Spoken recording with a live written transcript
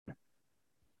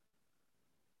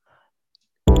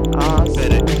Better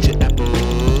Awesome. eat your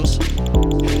apples.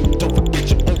 Don't forget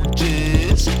your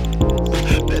oranges.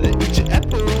 Better eat your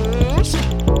apples.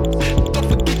 Don't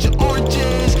forget your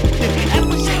oranges. Yeah,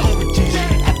 apples and oranges.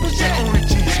 Apples and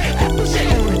oranges. Apples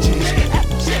and oranges.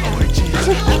 Apples and oranges.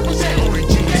 Apples and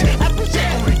oranges. Apples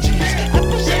and oranges.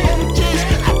 Apples and oranges.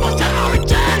 Apples and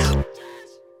oranges.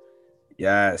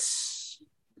 Yes.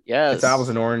 Yes. It's apples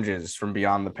and oranges from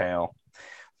Beyond the Pale.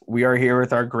 We are here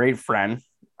with our great friend,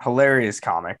 hilarious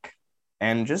comic,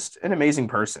 and just an amazing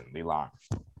person, Lilan.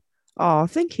 Oh,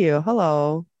 thank you.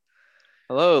 Hello.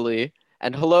 Hello, Lee.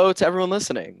 And hello to everyone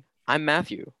listening. I'm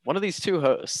Matthew, one of these two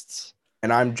hosts.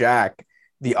 And I'm Jack,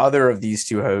 the other of these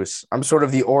two hosts. I'm sort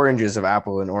of the oranges of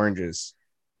Apple and Oranges.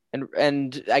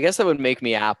 And I guess that would make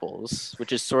me Apples,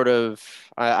 which is sort of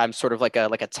I'm sort of like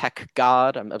a tech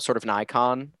god. I'm sort of an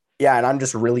icon. Yeah, and I'm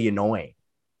just really annoying.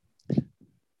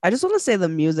 I just want to say the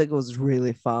music was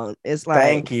really fun. It's like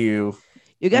Thank you.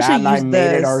 you guys Matt should and I use made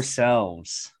it this.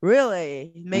 ourselves.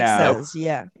 Really? Makes No. sense.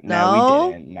 Yeah. No,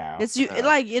 we didn't. No. It's you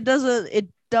like it doesn't it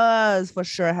does for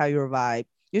sure have your vibe.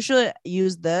 You should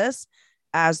use this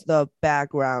as the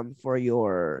background for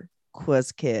your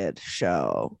Quiz Kid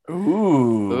show. Ooh.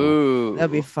 Ooh.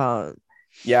 That'd be fun.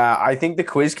 Yeah, I think the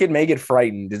Quiz Kid May Get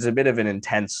Frightened is a bit of an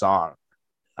intense song.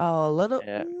 Oh, a little.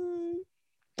 Yeah.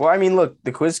 Well, I mean, look,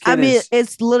 the Quiz Kid I mean, is...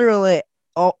 it's literally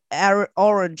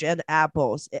orange and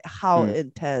apples. How Hmm.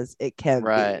 intense it can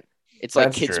Right. It's like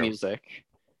That's kids' true. music.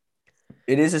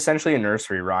 It is essentially a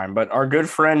nursery rhyme, but our good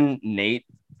friend Nate,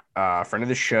 friend of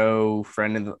the show,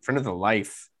 friend of the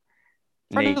life,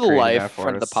 Friend Nate of the created life, that for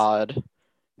friend of the us. pod.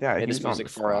 Yeah, Made he's his on music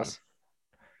this for pod. us.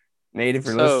 Nate, if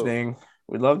you're So- listening,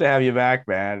 we'd love to have you back,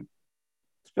 man.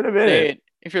 It's been a minute. Nate,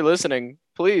 if you're listening,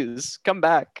 please come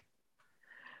back.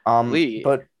 Lee,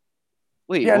 But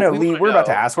Lee, yeah, what no, we Lee, wanna we're about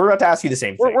to know- ask. We're about to ask you the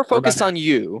same thing. We're focused about on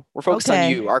you. We're focused Okay.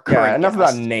 on you, our to... Yeah, current enough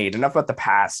guest. about Nate. Enough about the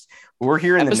past. We're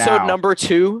here in Episode the now. number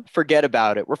 2, forget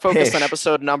about it. We're focused on Pish.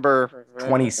 episode number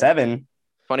 27.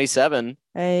 27.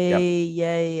 Hey,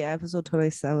 yay! Episode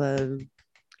 27.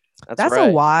 That's right.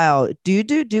 a while. Do you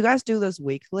guys do this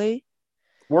weekly?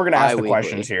 We're gonna ask the Bi-weekly.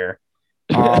 questions here.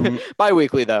 Um,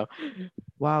 Bi-weekly though.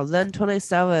 Wow. Then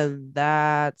 27.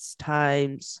 That's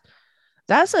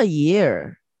a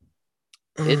year.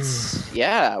 It's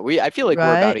I feel like we're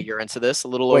about a Right? year into this, a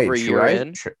little Wait, over a should year I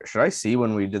in. should I see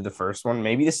when we did the first one?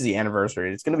 Maybe this is the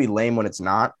anniversary. It's gonna be lame when it's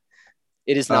not.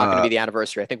 It is not going to Uh, be the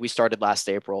anniversary. I think we started last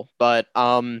April. But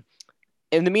in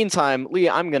the meantime, Lee,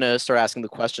 I'm going to start asking the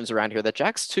questions around here that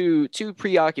Jack's too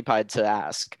preoccupied to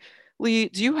ask. Lee,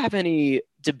 do you have any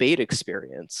debate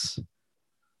experience?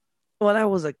 When I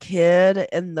was a kid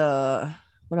when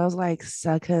I was like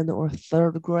second or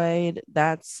third grade,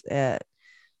 that's it.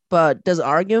 But does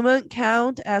argument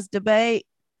count as debate?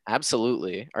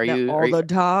 Absolutely. Are Not you all the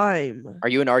time? are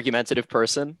you an argumentative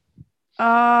person?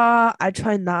 I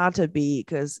try not to be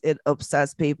because it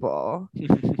upsets people,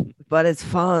 but it's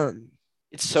fun.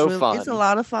 It's so fun. It's a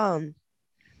lot of fun.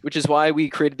 Which is why we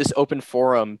created this open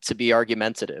forum to be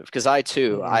argumentative. Because I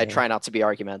Yeah. try not to be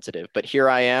argumentative, but here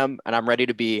I am, and I'm ready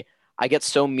to be. I get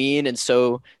so mean and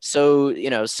so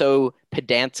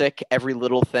pedantic every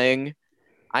little thing.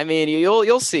 I mean,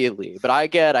 you'll see, Lee, but I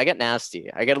get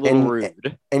nasty. I get a little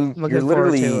rude. And I'm you're looking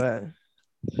forward literally, to it.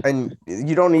 and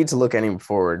you don't need to look any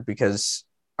forward because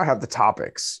I have the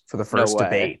topics for the first way.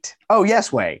 debate. Oh,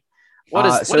 yes, way. What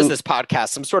is so- this podcast?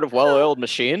 Some sort of well-oiled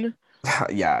machine?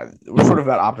 Yeah, we're sort of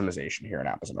about optimization here in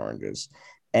Apples and Oranges.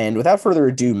 And without further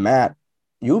ado, Matt,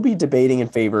 you'll be debating in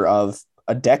favor of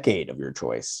a decade of your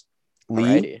choice. Lee,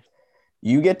 Alrighty.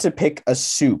 you get to pick a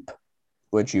soup,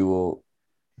 which you will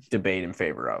debate in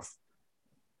favor of.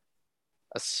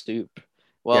 A soup.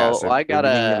 Well, so I we're giving you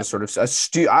gotta. the sort of a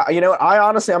stew. You know what? I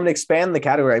honestly, I'm gonna expand the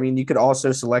category. I mean, you could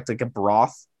also select like a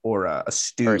broth or a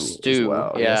stew. Or a as stew,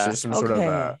 well. yeah. So some sort of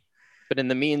Okay. But in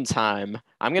the meantime,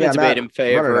 I'm gonna Yeah, debate Matt, in run it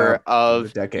favor up of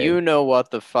the decade. you know what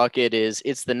the fuck it is.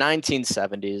 It's the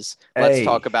 1970s. Let's Hey.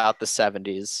 talk about the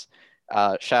 70s.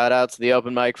 Shout out to the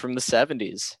open mic from the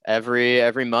 70s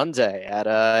every Monday at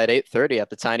 8:30 at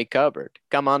the Tiny Cupboard.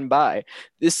 Come on by.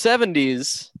 The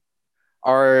 70s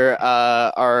are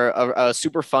a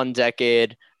super fun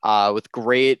decade with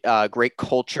great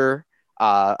culture,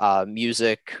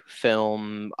 music,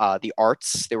 film, the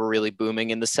arts. They were really booming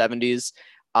in the 70s.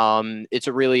 It's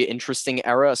a really interesting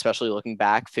era, especially looking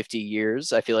back 50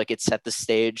 years. I feel like it set the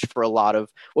stage for a lot of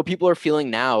what people are feeling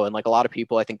now. And like a lot of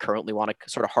people, I think, currently want to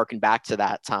sort of harken back to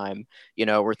that time,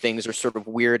 where things are sort of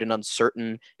weird and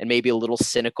uncertain and maybe a little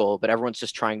cynical, but everyone's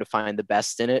just trying to find the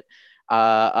best in it.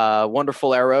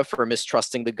 wonderful era for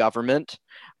mistrusting the government.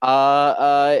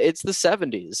 It's the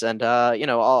 70s, and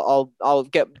I'll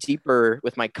get deeper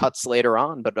with my cuts later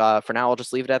on, but for now I'll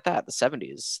just leave it at that. The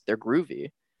 70s, they're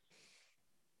groovy.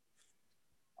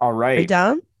 All Are you right.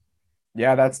 done?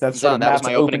 Yeah, that's I'm sort done. of That was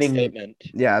Matt's my opening opening. statement.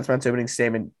 Yeah, that's Matt's opening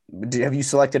statement. Have you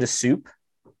selected a soup?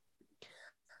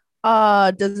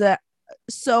 Does that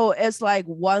so it's like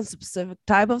one specific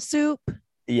type of soup?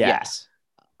 Yeah. Yes.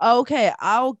 Okay,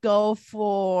 I'll go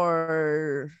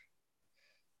for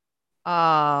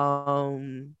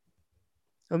um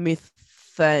let me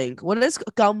think. What is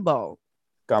gumbo?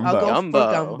 I'll Gumbo. go for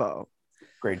Gumbo. gumbo.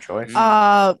 Great choice.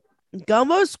 Mm.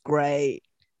 Gumbo's great.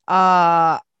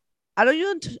 I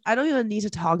don't even need to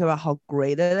talk about how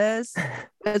great it is.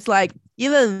 It's like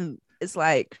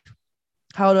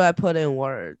how do I put in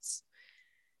words?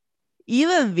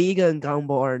 Even vegan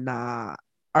gumbo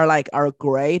are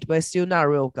great, but it's still not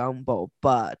real gumbo.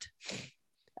 But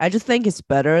I just think it's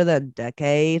better than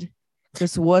Decade.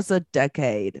 This was a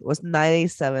decade. It was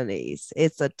 1970s.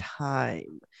 It's a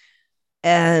time.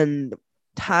 And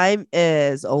time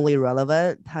is only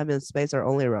relevant. Time and space are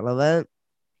only relevant.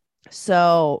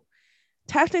 So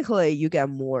technically you get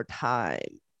more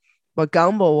time. But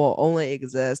gumbo will only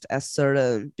exist at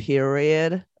certain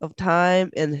period of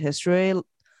time in history,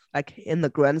 like in the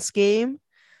grand scheme.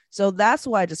 So that's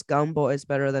why just gumbo is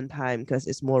better than time because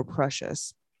it's more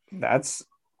precious. That's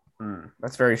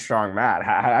very strong, Matt.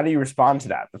 How do you respond to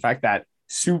that? The fact that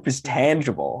soup is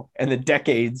tangible and the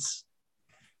decades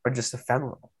are just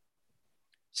ephemeral.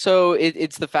 So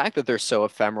it's the fact that they're so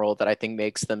ephemeral that I think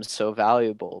makes them so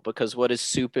valuable. Because what is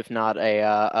soup if not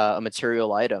a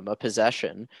material item, a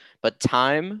possession? But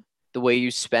time, the way you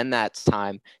spend that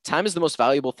time is the most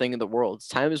valuable thing in the world.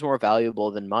 Time is more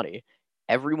valuable than money.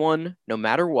 Everyone, no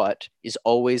matter what, is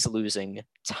always losing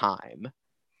time.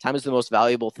 Time is the most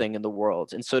valuable thing in the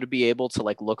world, and so to be able to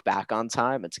like look back on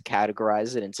time and to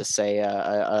categorize it into say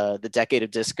the decade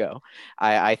of disco,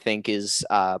 I think is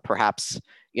perhaps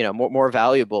more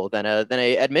valuable than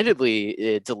a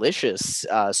admittedly delicious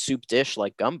soup dish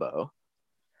like gumbo.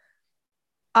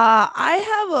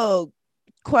 I have a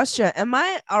question.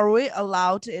 Are we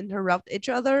allowed to interrupt each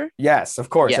other? Yes,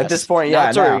 of course. At Yes. this point,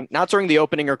 yeah, Not during the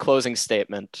opening or closing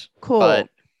statement, Cool. but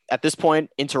at this point,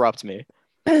 interrupt me.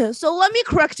 So let me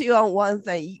correct you on one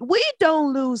thing. We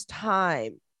don't lose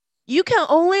time. You can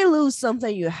only lose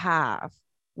something you have.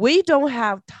 We don't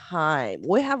have time.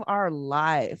 We have our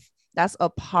life. That's a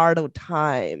part of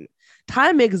time.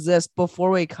 Time exists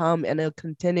before we come and it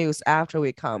continues after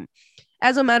we come.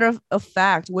 As a matter of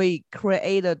fact, we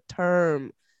create a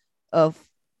term of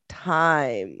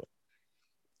time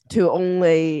to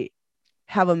only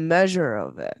have a measure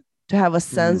of it, to have a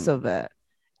sense of it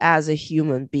as a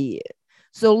human being.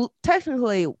 So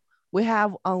technically, we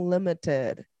have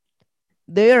unlimited.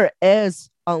 There is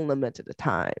unlimited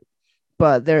time,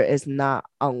 but there is not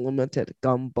unlimited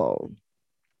gumbo.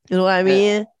 You know what I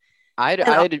mean?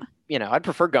 I'd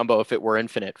prefer gumbo if it were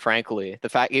infinite, frankly. The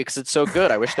fact because it's so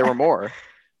good, I wish there were more.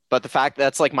 But the fact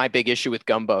that's like my big issue with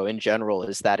gumbo in general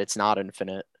is that it's not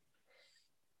infinite.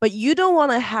 But you don't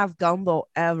want to have gumbo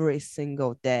every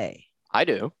single day. I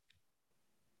do.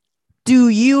 Do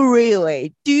you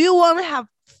really?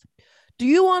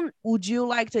 Would you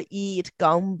like to eat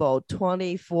gumbo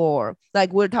 24?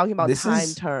 Like we're talking about time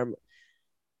term.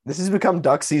 This has become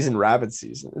duck season, rabbit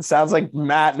season. It sounds like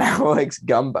Matt now likes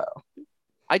gumbo.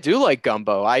 I do like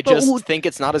gumbo. I just think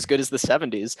it's not as good as the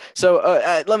 70s. So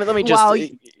let me just. Wow.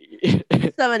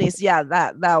 70s, yeah,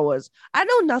 that was. I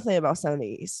know nothing about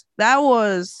 70s. That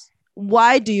was.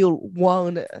 Why do you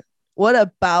want it? What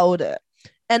about it?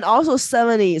 And also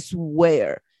 70s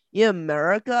where? In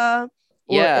America?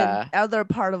 Or in other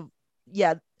part of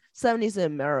 70s in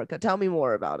America. Tell me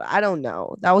more about it. I don't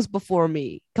know. That was before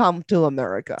me come to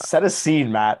America. Set a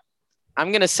scene, Matt.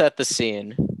 I'm gonna set the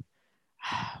scene.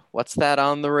 What's that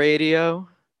on the radio?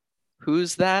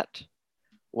 Who's that?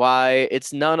 Why,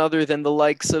 it's none other than the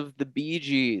likes of the Bee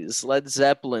Gees, Led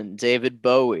Zeppelin, David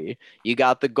Bowie. You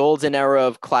got the golden era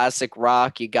of classic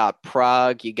rock. You got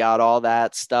prog. You got all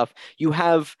that stuff. You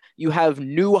have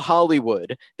New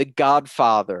Hollywood, The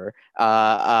Godfather,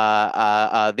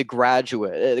 The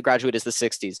Graduate. The Graduate is the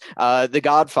 60s. The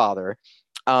Godfather,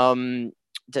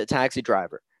 Taxi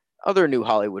Driver, other New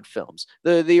Hollywood films.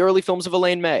 The early films of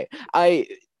Elaine May.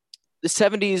 The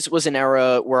 70s was an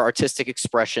era where artistic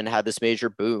expression had this major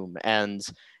boom and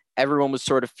everyone was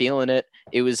sort of feeling it.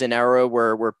 It was an era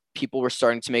where people were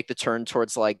starting to make the turn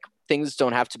towards like things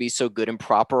don't have to be so good and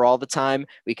proper all the time.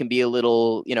 We can be a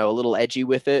little edgy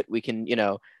with it. We can,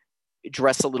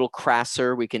 dress a little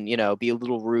crasser. We can, be a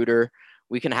little ruder.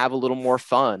 We can have a little more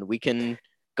fun. We can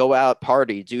go out,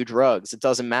 party, do drugs. It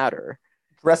doesn't matter.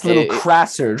 Dress a little It-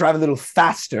 crasser, drive a little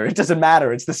faster. It doesn't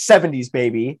matter. It's the 70s,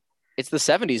 baby. It's the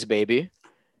 70s, baby.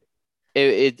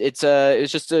 It's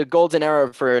just a golden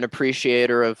era for an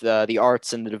appreciator of the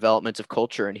arts and the development of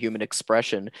culture and human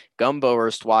expression. Gumbo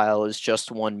erstwhile is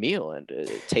just one meal and a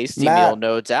tasty Matt. meal,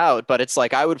 no doubt. But it's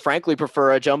like I would frankly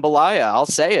prefer a jambalaya. I'll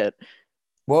say it.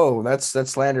 Whoa, that's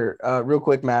slander. Real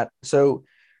quick, Matt. So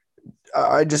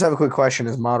I just have a quick question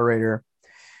as moderator.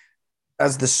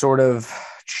 As the sort of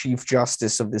chief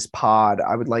justice of this pod,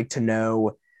 I would like to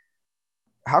know,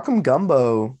 how come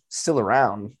Gumbo still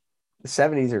around? The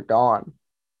 70s are gone.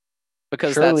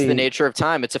 Because that's Surely- the nature of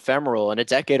time. It's ephemeral, and a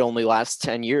decade only lasts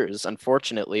 10 years,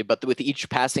 unfortunately. But with each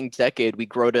passing decade, we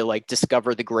grow to like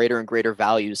discover the greater and greater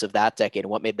values of that decade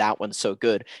and what made that one so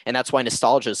good. And that's why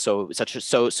nostalgia is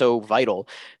so vital.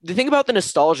 The thing about the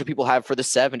nostalgia people have for the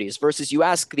 70s versus you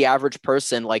ask the average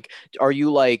person, like, are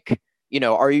you like,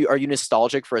 are you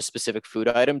nostalgic for a specific food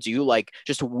item? Do you like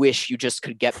just wish you just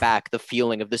could get back the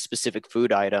feeling of this specific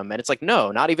food item? And it's like,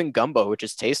 no, not even gumbo, which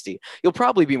is tasty. You'll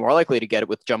probably be more likely to get it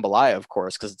with jambalaya, of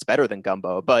course, because it's better than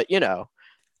gumbo. But I'm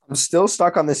still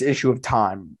stuck on this issue of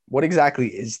time. What exactly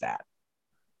is that?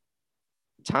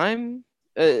 time.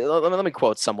 Let me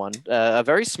quote someone, a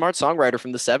very smart songwriter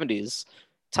from the 70s.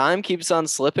 Time keeps on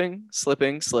slipping,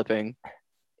 slipping, slipping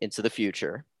into the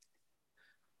future.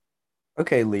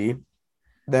 Okay, Lee.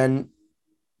 Then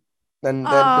defend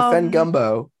Um,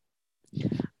 Gumbo.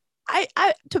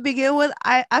 I to begin with,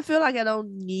 I feel like I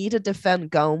don't need to defend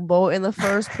Gumbo in the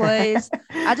first place.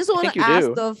 I just want think to you ask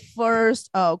do. the first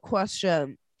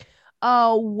question.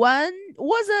 When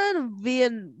wasn't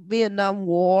Vietnam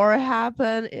War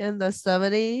happened in the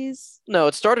 70s? No,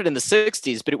 it started in the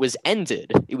 60s, but it was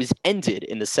ended. It was ended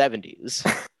in the 70s,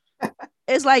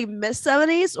 It's like mid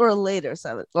 70s or later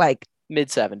 70s, like mid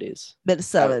 70s. mid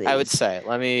 70s. I would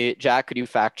say. Jack, could you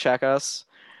fact check us?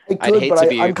 I I'd could, hate but to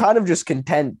be- I'm kind of just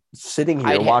content sitting here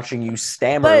I'd ha- watching you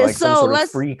stammer But like some so sort of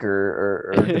let's- freak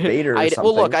or debater or something.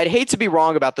 Well, look, I'd hate to be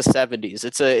wrong about the 70s.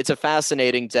 It's a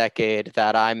fascinating decade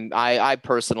that I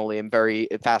personally am very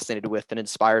fascinated with and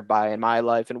inspired by in my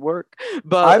life and work.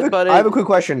 But I have a quick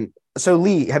question. So,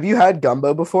 Lee, have you had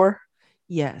gumbo before?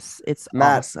 Yes, it's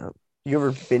Matt. awesome. You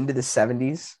ever been to the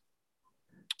 70s?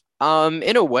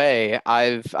 in a way,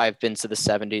 I've been to the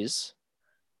 70s.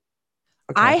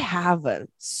 I haven't.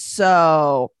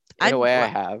 So In a way, I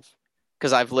have.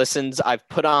 Because I've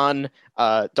put on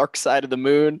Dark Side of the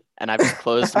Moon, and I've just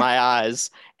closed my eyes,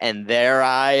 and there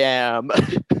I am.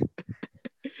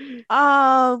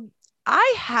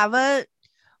 I haven't,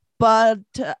 but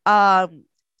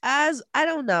as I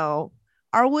don't know,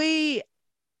 I'm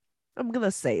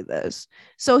gonna say this.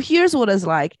 So here's what it's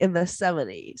like in the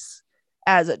 70s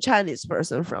as a Chinese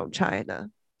person from China.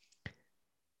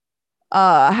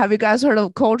 Have you guys heard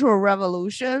of Cultural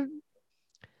Revolution?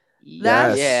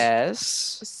 Yes.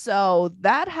 Yes. So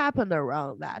that happened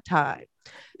around that time.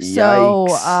 Yikes. So,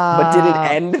 but did it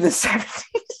end in the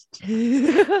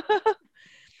 70s?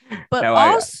 but No,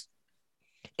 I- also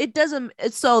it doesn't.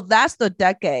 So that's the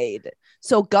decade.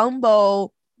 So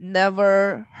gumbo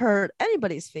never hurt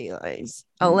anybody's feelings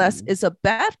unless it's a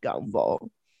bad gumbo.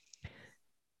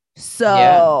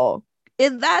 So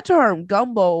in that term,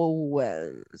 gumbo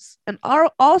wins, and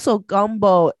also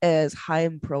gumbo is high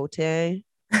in protein.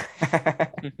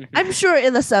 I'm sure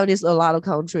in the 70s, a lot of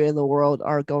countries in the world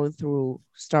are going through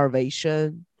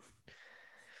starvation.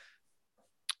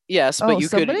 Yes, but you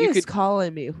somebody could is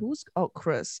calling me.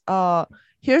 Chris.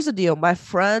 Here's the deal. My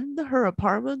friend, her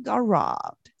apartment got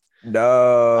robbed. No.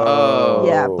 Oh.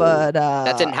 Yeah, but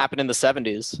that didn't happen in the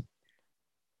 70s.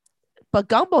 But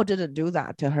gumbo didn't do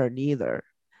that to her neither.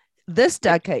 This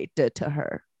decade did to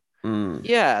her. Mm.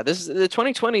 Yeah, the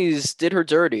 2020s did her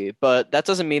dirty, but that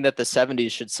doesn't mean that the 70s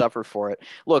should suffer for it.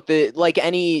 Look, like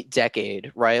any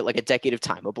decade, right? Like a decade of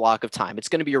time, a block of time, it's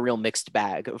going to be a real mixed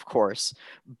bag, of course.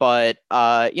 But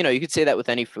you could say that with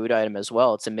any food item as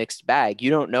well. It's a mixed bag.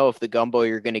 You don't know if the gumbo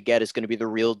you're going to get is going to be the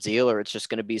real deal or it's just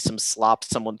going to be some slop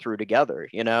someone threw together,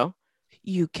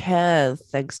 You can,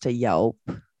 thanks to Yelp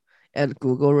and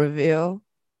Google review.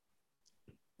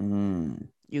 Mm.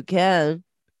 You can.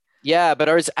 Yeah, but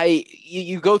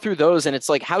you go through those and it's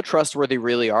like, how trustworthy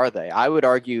really are they? I would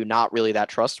argue not really that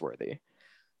trustworthy.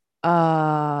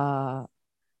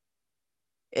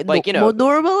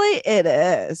 Normally it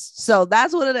is. So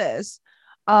that's what it is.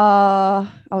 I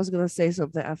was gonna say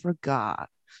something. I forgot.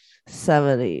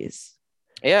 70s.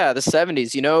 Yeah, the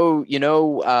 70s.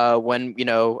 When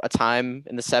a time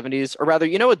in the 70s, or rather,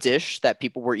 a dish that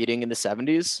people were eating in the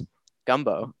 70s,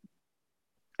 gumbo.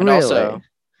 And Really? also,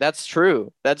 That's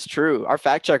true. That's true. Our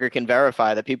fact checker can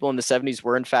verify that people in the 70s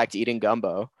were in fact eating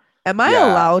gumbo. Am I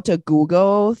Yeah. allowed to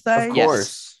Google Of things? Yes.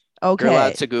 course. You're allowed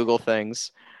Okay. to Google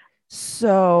things.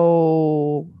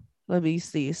 So let me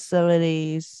see.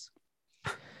 70s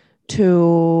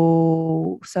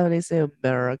to 70s in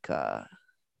America.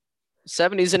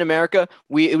 70s in America,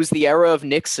 it was the era of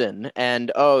Nixon,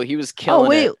 and he was Oh killing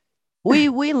wait, it.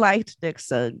 we liked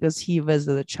Nixon because he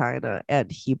visited China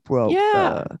and he broke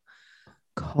Yeah. the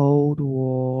Cold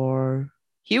War.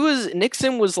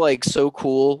 Nixon was like so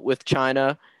cool with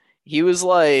China. He's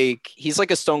like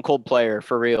a stone cold player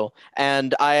for real.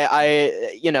 And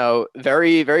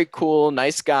very, very cool,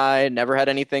 nice guy, never had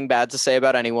anything bad to say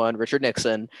about anyone, Richard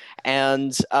Nixon.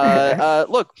 And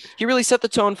look, he really set the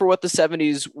tone for what the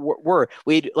 70s were.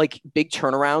 We had like big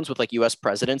turnarounds with like US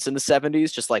presidents in the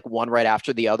 70s, just like one right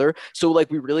after the other. So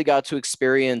like we really got to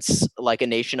experience like a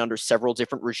nation under several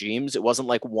different regimes. It wasn't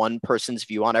like one person's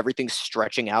view on everything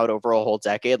stretching out over a whole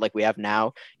decade like we have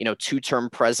now, two-term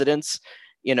presidents,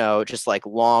 just like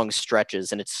long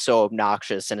stretches, and it's so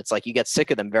obnoxious, and it's like you get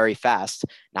sick of them very fast.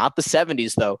 Not the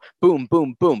 70s though. Boom,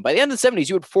 boom, boom. By the end of the 70s,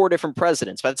 you had 4 different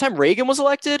presidents. By the time Reagan was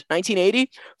elected, 1980,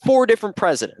 4 different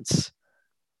presidents.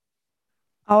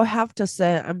 I'll have to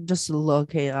say I'm just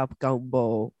looking up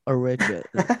gumbo origin.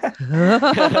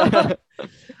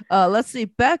 Let's see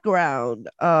background.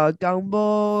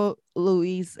 Gumbo,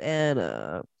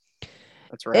 Louisiana.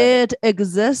 That's right. It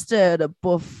existed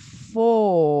before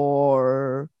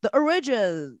the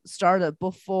origin started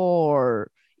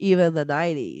before even the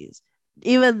 90s,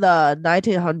 even the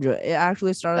 1900. It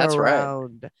actually started That's right.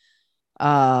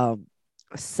 around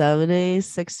 70,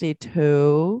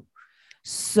 62.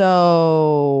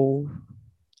 So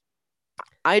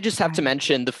I just have to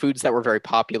mention the foods that were very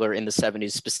popular in the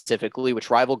 70s specifically, which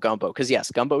rival gumbo. Because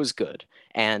yes, gumbo is good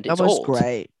and it's gumbo's old.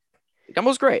 great.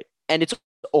 Gumbo's great and it's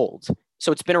old.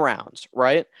 So it's been around,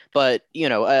 right? But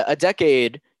a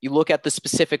decade, you look at the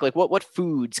specific, like what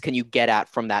foods can you get at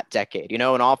from that decade, and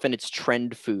often it's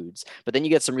trend foods, but then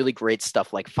you get some really great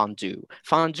stuff like fondue.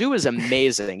 Fondue is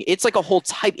amazing. It's like a whole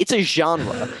type. It's a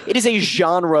genre. It is a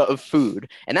genre of food,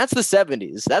 and that's the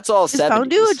 70s. That's all Is 70s.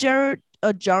 fondue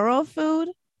a genre of food?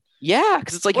 Yeah,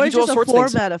 because it's like Or you can do all just a sorts of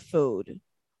things. format of food?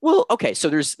 Well, okay, so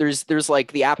there's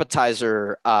like the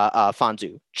appetizer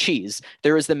fondue, cheese.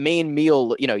 There is the main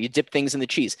meal, you dip things in the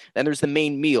cheese. Then there's the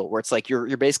main meal where it's like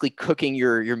you're basically cooking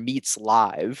your meats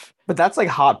live. But that's like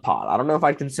hot pot. I don't know if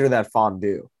I'd consider that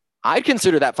fondue. I'd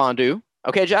consider that fondue.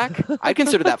 Okay, Jack? I'd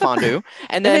consider that fondue.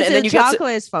 And If then it's and then in you get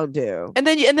chocolate, it's fondue.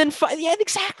 yeah,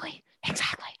 exactly.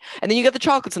 Exactly. And then you get the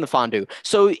chocolates in the fondue.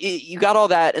 So you got all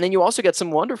that. And then you also get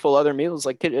some wonderful other meals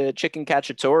like chicken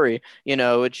cacciatore,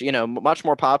 which, much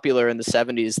more popular in the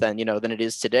 70s than it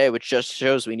is today, which just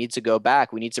shows we need to go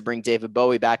back. We need to bring David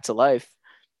Bowie back to life.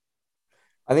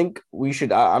 I think we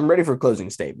should. I'm ready for closing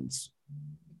statements.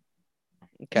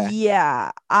 Okay.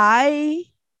 Yeah, I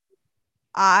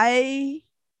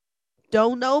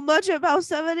don't know much about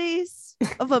 70s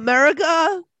of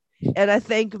America. And I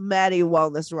think Maddie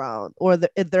won this round, or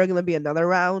is there going to be another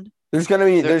round? There's gonna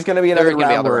be another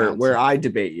round where I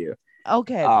debate you.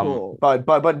 Okay, cool.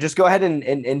 But just go ahead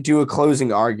and do a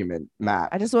closing argument, Matt.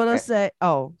 I just want to say,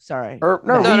 oh, sorry.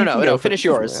 No. Finish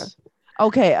yours.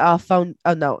 Okay.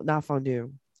 No, not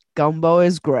fondue. Gumbo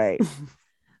is great.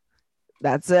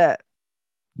 That's it.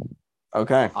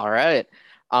 Okay. All right.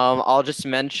 I'll just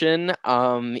mention, Lee.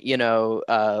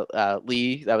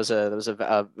 That was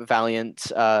a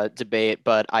valiant debate,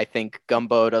 but I think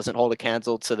gumbo doesn't hold a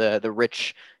candle to the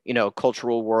rich,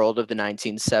 cultural world of the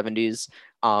 1970s.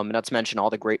 Not to mention all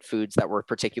the great foods that were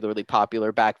particularly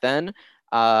popular back then.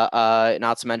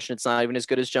 Not to mention it's not even as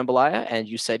good as jambalaya. And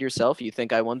you said yourself you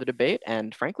think I won the debate,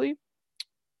 and frankly,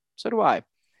 so do I.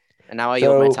 And now I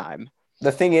yield my time.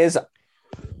 The thing is,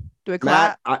 do we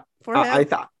clap for him? I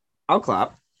thought I'll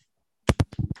clap.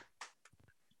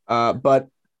 But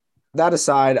that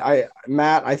aside,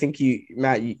 Matt, I think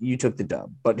you took the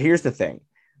dub. But here's the thing,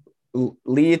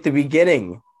 Lee, at the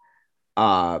beginning,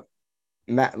 Matt,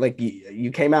 like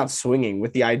you came out swinging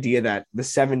with the idea that the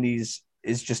 70s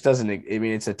just doesn't. I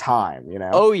mean, it's a time,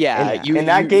 Oh yeah, and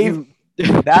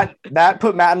that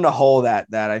put Matt in a hole that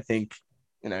I think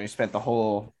you spent the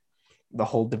whole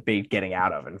debate getting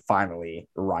out of and finally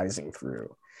rising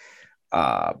through.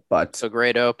 But it's a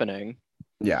great opening.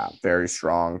 Yeah, very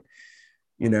strong.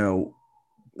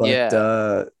 But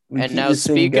yeah. And now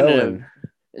speaking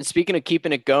And speaking of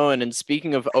keeping it going, and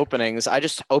speaking of openings, I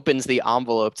just opened the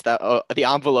envelope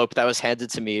that was handed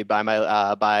to me by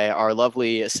my by our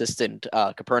lovely assistant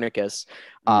Copernicus,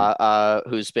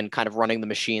 who's been kind of running the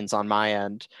machines on my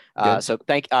end. Good. So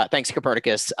thanks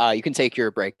Copernicus. You can take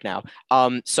your break now.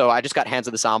 So I just got hands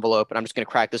of this envelope, and I'm just gonna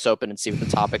crack this open and see what the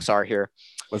topics are here.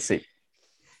 Let's see.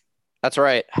 That's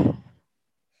right,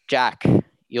 Jack.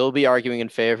 You'll be arguing in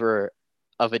favor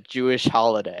of a Jewish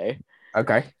holiday.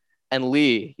 Okay. And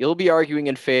Lee, you'll be arguing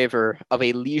in favor of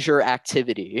a leisure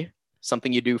activity,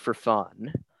 something you do for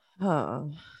fun. Huh.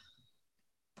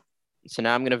 So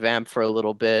now I'm going to vamp for a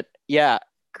little bit. Yeah,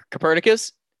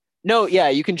 Copernicus? No, yeah,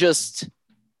 you can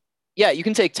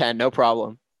take 10, no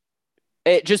problem.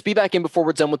 Just be back in before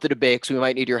we're done with the debate, because we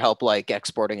might need your help, like,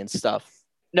 exporting and stuff.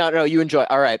 No, you enjoy.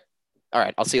 All right,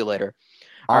 I'll see you later.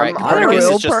 All right, I'm A Copernicus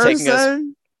real is just taking us.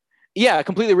 person? Yeah, a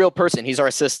completely real person. He's our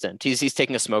assistant. He's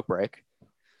taking a smoke break.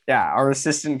 Yeah, our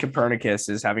assistant Copernicus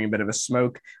is having a bit of a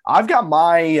smoke. I've got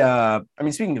my,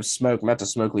 speaking of smoke, I'm about to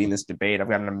smoke Lee in this debate. I've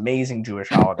got an amazing Jewish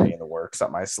holiday in the works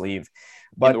up my sleeve.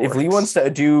 But if Lee wants to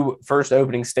do first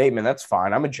opening statement, that's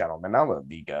fine. I'm a gentleman. I'll let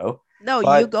Lee go. No,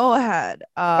 But- you go ahead.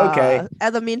 Okay.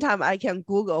 At the meantime, I can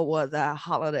Google what that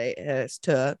holiday is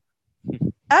to be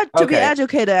Okay.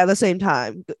 educated at the same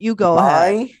time. You go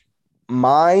ahead.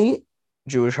 My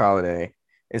Jewish holiday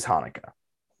is Hanukkah.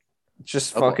 It's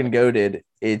just Oh, boy. fucking goated.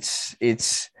 It's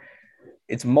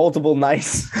multiple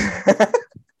nights.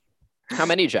 How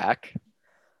many, Jack?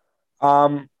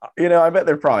 I bet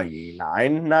there are probably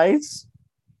 9 nights.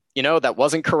 That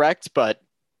wasn't correct, but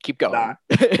keep going. Nah.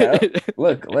 Yeah.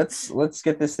 Look, let's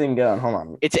get this thing going. Hold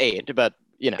on. It's 8, but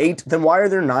 8. Then why are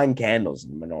there 9 candles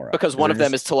in the menorah? because one of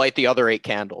them is to light the other 8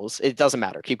 candles. It doesn't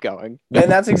matter. Keep going. Then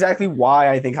that's exactly why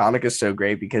I think Hanukkah is so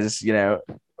great, because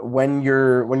when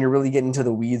you're really getting into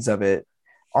the weeds of it,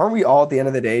 aren't we all at the end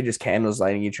of the day just candles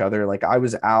lighting each other? Like, I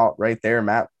was out right there,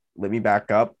 Matt lit me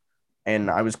back up, and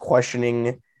I was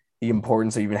questioning the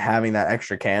importance of even having that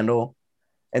extra candle.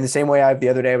 And the same way the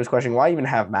other day I was questioning, why even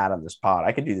have Matt on this pod?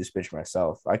 I could do this bitch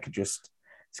myself. This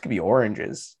could be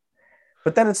oranges.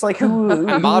 But then it's like, who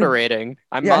I'm moderating.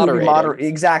 I'm yeah, moderating.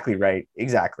 Exactly right.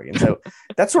 Exactly. And so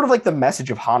that's sort of like the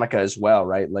message of Hanukkah as well,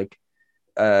 right? Like,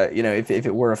 if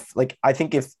it were I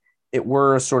think if it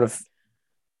were a sort of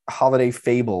holiday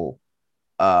fable,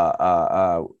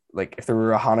 like if there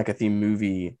were a Hanukkah themed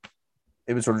movie,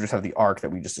 it would sort of just have the arc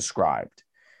that we just described.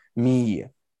 Me,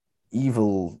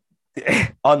 evil,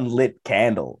 unlit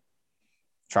candle,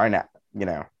 trying to,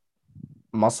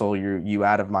 muscle you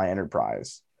out of my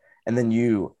enterprise. And then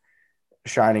you,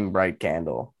 shining bright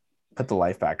candle, put the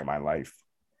life back in my life.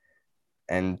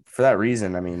 And for that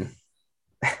reason,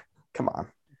 come on,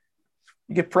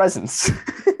 you get presents.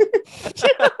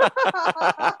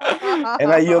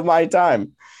 And I yield my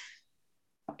time.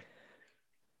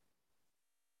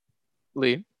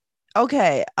 Lee.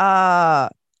 Okay.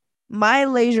 My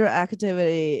leisure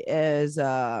activity is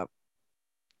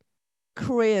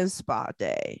Korean spa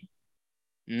day.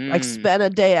 Like spend a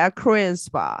day at Korean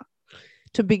spa.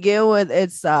 To begin with,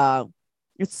 it's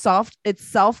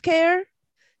self-care,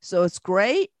 so it's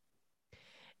great.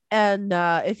 And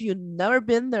if you've never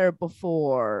been there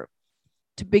before,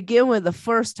 to begin with, the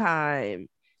first time,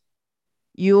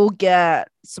 you'll get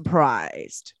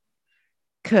surprised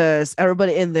because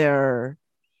everybody in there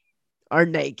are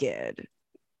naked.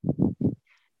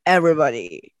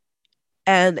 Everybody.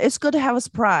 And it's good to have a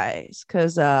surprise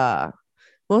because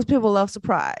most people love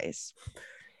surprise.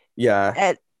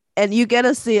 Yeah. And you get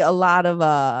to see a lot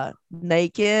of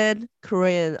naked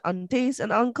Korean aunties and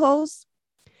uncles.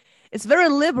 It's very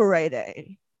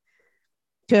liberating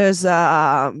because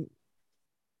I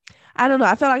don't know.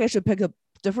 I felt like I should pick a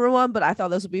different one, but I thought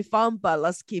this would be fun. But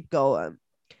let's keep going.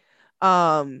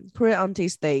 Korean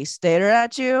aunties, they stare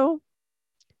at you.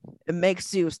 It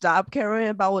makes you stop caring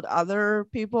about what other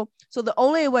people. So the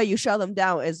only way you shut them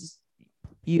down is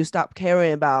you stop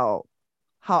caring about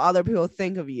how other people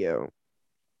think of you.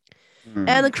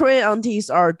 And the Korean aunties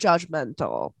are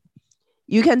judgmental.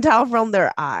 You can tell from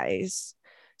their eyes.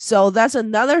 So that's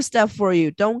another step for you.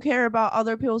 Don't care about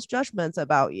other people's judgments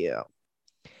about you.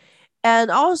 And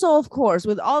also, of course,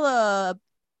 with all the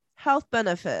health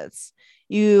benefits,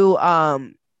 you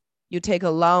take a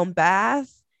long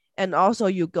bath, and also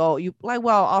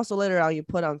also later on you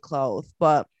put on clothes,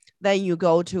 but then you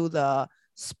go to the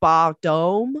spa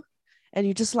dome and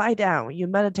you just lie down, you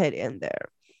meditate in there.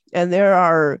 And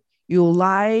you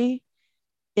lie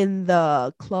in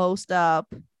the closed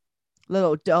up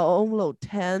little dome, little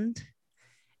tent,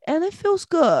 and it feels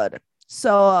good.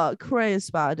 So Korean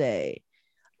spa day.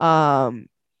 And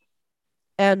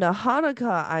And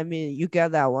Hanukkah, I mean, you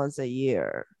get that once a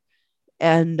year.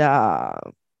 And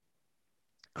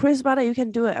Christmas, you can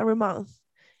do it every month.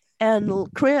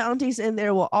 And Korean aunties in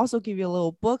there will also give you a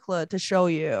little booklet to show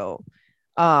you,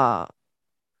 to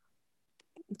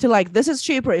like, this is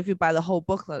cheaper if you buy the whole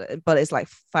booklet, but it's like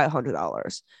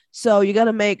 $500. So you got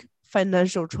to make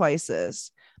financial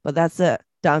choices. But that's it.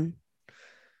 Done.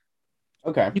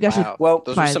 Okay. You guys should Wow. Well,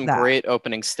 Those are try some that. great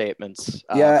opening statements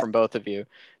Yeah. from both of you.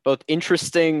 Both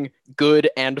interesting, good,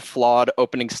 and flawed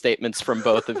opening statements from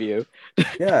both of you.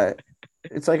 yeah,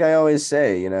 it's like I always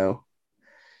say,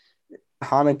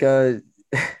 Hanukkah,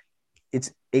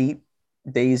 it's 8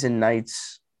 days and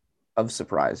nights of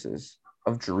surprises,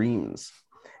 of dreams.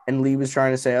 And Lee was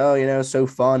trying to say, oh, so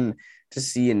fun to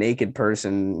see a naked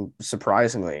person,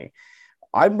 surprisingly.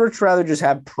 I'd much rather just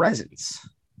have presents,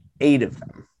 8 of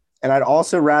them. And I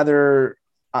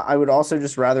would also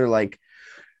just like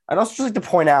to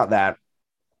point out that,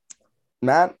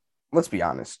 Matt, let's be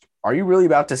honest. Are you really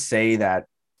about to say that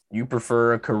you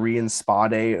prefer a Korean spa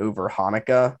day over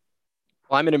Hanukkah?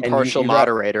 Well, I'm an impartial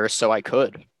moderator, so I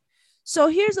could. So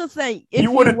here's the thing. If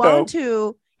you want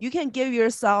to, you can give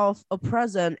yourself a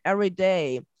present every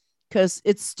day because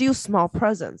it's still small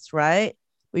presents, right?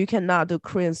 But you cannot do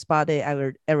Korean spa day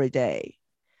every day.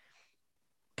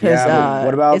 Because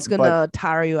what about it's gonna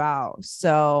tire you out.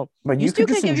 So but you could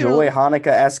just enjoy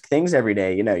Hanukkah-esque things every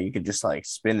day. You could just like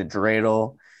spin the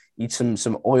dreidel, eat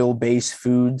some oil-based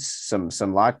foods, some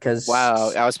latkes.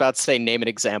 Wow, I was about to say name an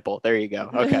example. There you go.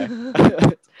 Okay.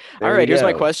 All right, here's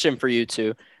my question for you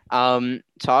two.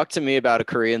 Talk to me about a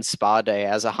Korean spa day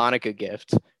as a Hanukkah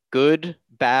gift. Good,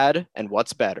 bad, and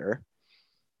what's better?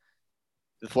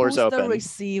 The floor's open. The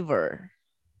receiver.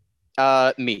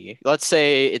 Me. Let's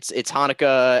say it's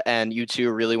Hanukkah and you two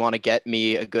really want to get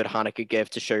me a good Hanukkah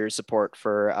gift to show your support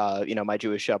for my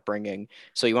Jewish upbringing.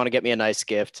 So you want to get me a nice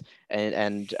gift,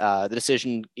 and the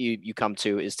decision you come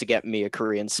to is to get me a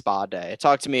Korean spa day.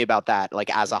 Talk to me about that, like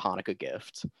as a Hanukkah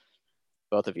gift.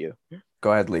 Both of you.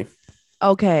 Go ahead, Lee.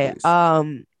 Okay.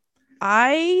 Please.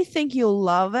 I think you'll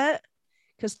love it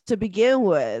because to begin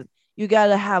with, you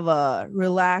gotta have a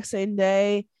relaxing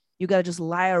day. You gotta just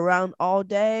lie around all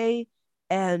day,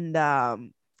 and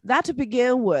that to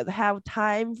begin with, have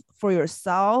time for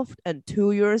yourself and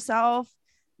to yourself.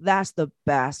 That's the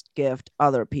best gift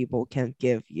other people can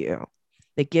give you.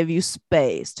 They give you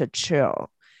space to chill,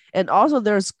 and also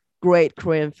there's great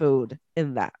Korean food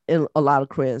in a lot of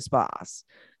Korean spas.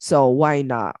 So why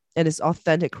not? And it's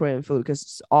authentic Korean food because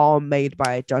it's all made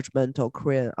by judgmental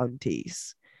Korean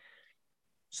aunties.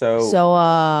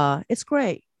 So it's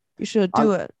great. You should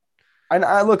do it. And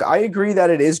I agree that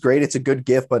it is great. It's a good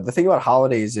gift, but the thing about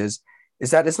holidays is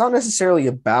that it's not necessarily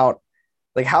about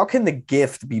like how can the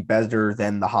gift be better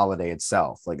than the holiday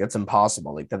itself? Like that's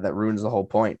impossible. Like that ruins the whole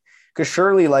point. Because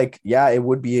surely, like, yeah, it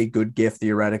would be a good gift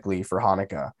theoretically for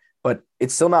Hanukkah, but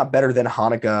it's still not better than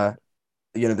Hanukkah.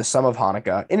 The sum of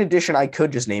Hanukkah. In addition, I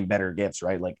could just name better gifts,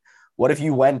 right? Like, what if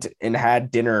you went and had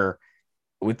dinner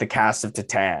with the cast of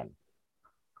Titan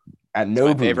at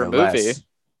Nobu? My favorite movie.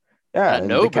 Yeah,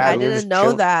 Nobu. I didn't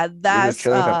know that. That's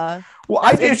well,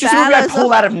 it's just something I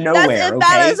pulled out of nowhere. That's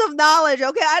imbalance of knowledge.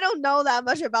 Okay, I don't know that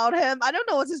much about him. I don't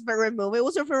know what's his favorite movie.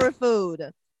 What's your favorite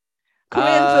food?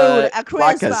 Korean food at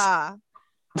Korean spa.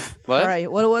 What? All right,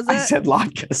 what was it? I said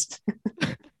latkes.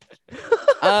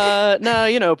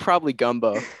 No, probably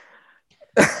gumbo.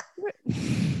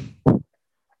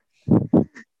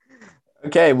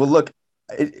 Okay, well, look,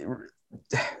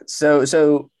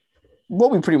 so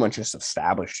what we pretty much just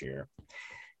established here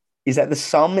is that the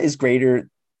sum is greater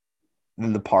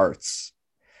than the parts,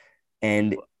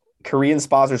 and Korean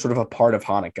spas are sort of a part of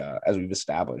Hanukkah, as we've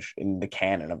established in the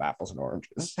canon of apples and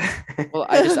oranges. Well,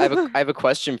 I have a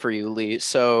question for you, Lee.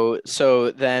 So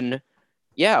then.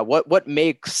 Yeah, what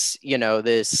makes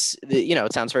this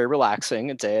it sounds very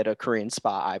relaxing a day at a Korean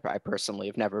spa. I personally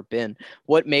have never been.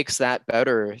 What makes that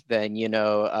better than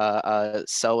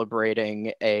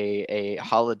celebrating a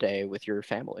holiday with your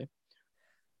family?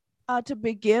 To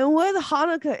begin with,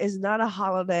 Hanukkah is not a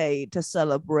holiday to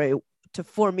celebrate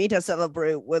for me to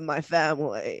celebrate with my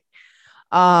family.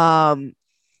 And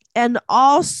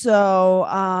also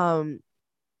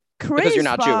Korean because you're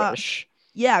not spa, Jewish.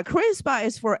 Yeah, Korean spa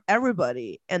is for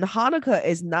everybody, and Hanukkah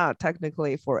is not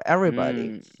technically for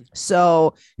everybody.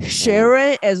 So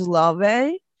sharing is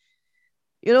loving.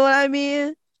 You know what I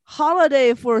mean?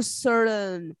 Holiday for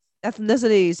certain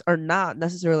ethnicities are not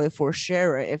necessarily for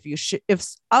sharing. If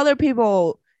other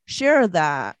people share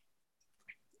that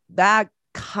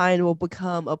kind will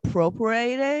become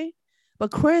appropriating.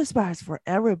 But Korean spa is for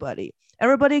everybody.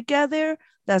 Everybody get there.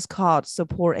 That's called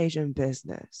support Asian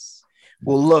business.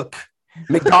 Well, look,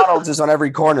 McDonald's is on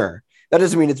every corner. That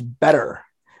doesn't mean it's better.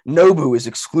 Nobu is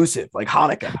exclusive, like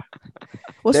Hanukkah.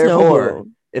 What's Therefore, Nobu?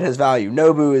 it has value.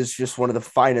 Nobu is just one of the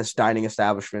finest dining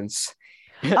establishments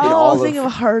in Oh, I all think of.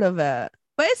 I've heard of it,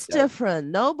 but it's Yeah.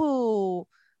 different. Nobu,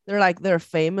 they're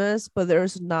famous, but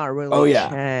there's not really Oh, a yeah.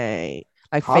 chain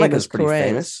like Hanukkah's famous pretty Koreans.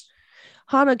 famous.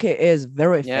 Hanukkah is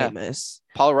very Yeah. famous,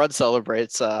 Paul Rudd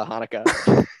celebrates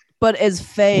Hanukkah. but is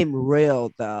fame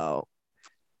real though?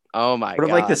 Oh my But god.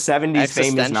 of like the 70s,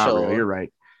 fame is not real. Existential. You're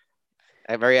right.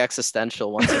 Very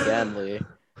existential once again, Lee.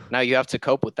 Now you have to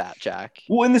cope with that, Jack.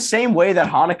 Well, in the same way that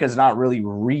Hanukkah is not really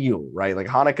real, right? Like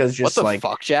Hanukkah is What just the like,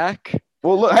 fuck, Jack?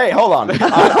 well, look, hey, hold on.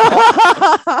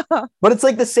 But it's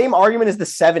like the same argument as the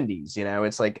 70s, you know.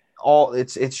 It's like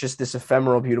it's just this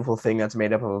ephemeral, beautiful thing that's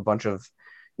made up of a bunch of,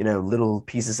 you know, little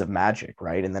pieces of magic,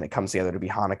 right? And then it comes together to be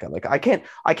Hanukkah. Like I can't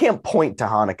point to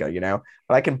Hanukkah, you know,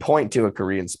 but I can point to a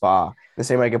Korean spa. The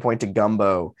same way I can point to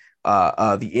gumbo,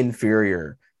 the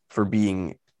inferior for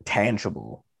being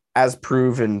tangible, as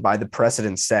proven by the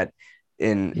precedent set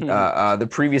in the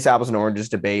previous apples and oranges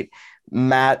debate,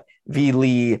 Matt v.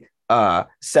 Lee,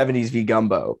 70s v.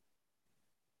 Gumbo.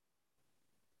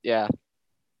 Yeah.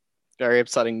 Very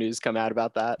upsetting news come out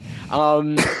about that.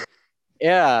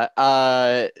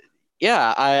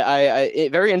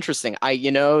 Very interesting.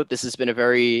 This has been a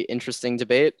very interesting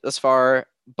debate thus far,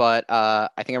 but I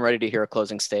think I'm ready to hear a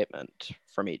closing statement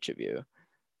from each of you.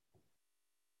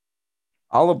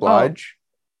 I'll oblige.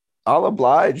 I'll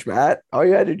oblige, Matt. All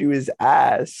you had to do is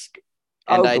ask.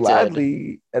 And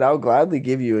I'll gladly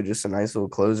give you just a nice little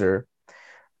closer.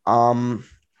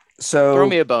 So Throw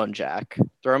me a bone, Jack.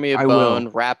 Throw me a I bone,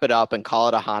 will. wrap it up, and call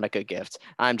it a Hanukkah gift.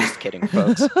 I'm just kidding,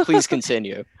 folks. Please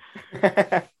continue.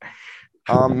 Matt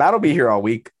will be here all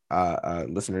week,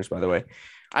 listeners, by the way.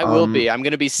 I will be. I'm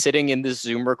going to be sitting in this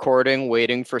Zoom recording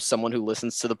waiting for someone who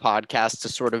listens to the podcast to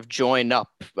sort of join up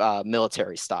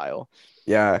military style.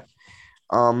 Yeah.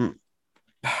 Come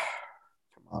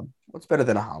on. What's better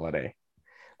than a holiday?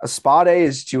 A spa day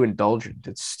is too indulgent.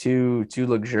 It's too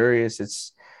luxurious.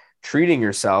 It's treating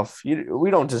yourself.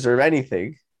 We don't deserve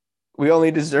anything. We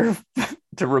only deserve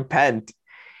to repent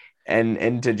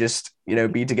and to just, you know,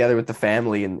 be together with the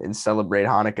family and celebrate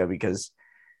Hanukkah, because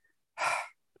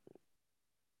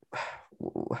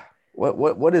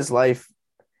what is life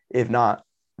if not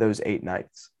those 8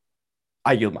 nights?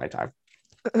 I yield my time.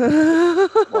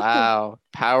 Wow.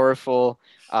 Powerful.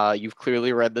 You've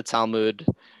clearly read the Talmud.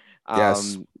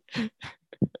 Yes.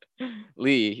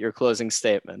 Lee, your closing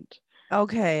statement.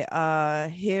 Okay,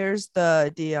 here's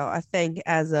the deal. I think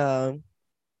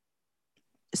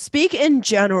speak in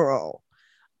general,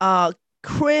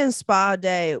 Korean spa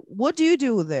day, what do you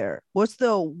do there?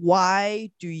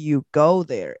 Why do you go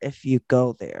there if you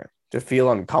go there? To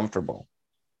feel uncomfortable.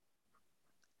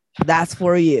 That's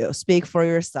for you. Speak for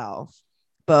yourself.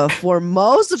 But for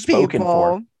most Spoken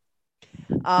people,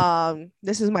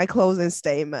 this is my closing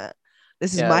statement.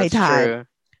 This is my that's time. True.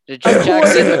 Jack,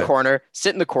 sit in the corner.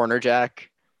 Sit in the corner, Jack.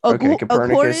 Okay, According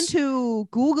Copernicus. to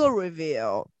Google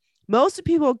review, most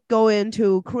people go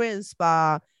into Korean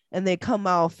spa and they come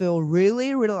out feel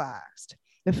really relaxed.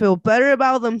 They feel better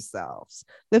about themselves.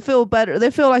 They feel better. They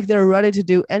feel like they're ready to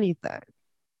do anything.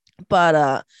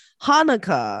 But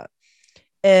Hanukkah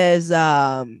is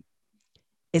not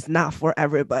for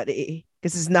everybody,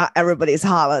 because it's not everybody's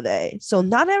holiday. So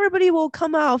not everybody will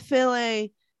come out feeling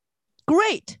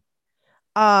great.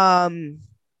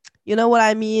 You know what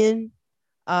I mean?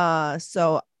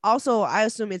 So also I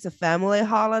assume it's a family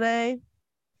holiday.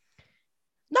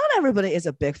 Not everybody is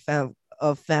a big fan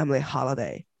of family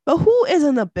holiday, but who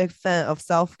isn't a big fan of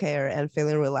self-care and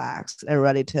feeling relaxed and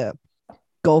ready to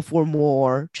go for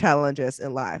more challenges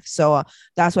in life? So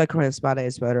that's why Korean Spa Day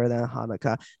is better than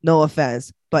Hanukkah. No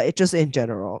offense, but it just in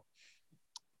general.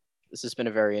 This has been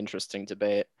a very interesting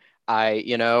debate.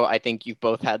 I think you've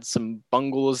both had some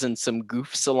bungles and some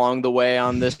goofs along the way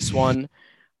on this one.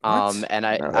 What? And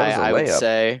No, that was a I would layup.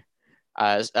 say,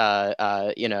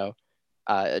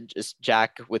 just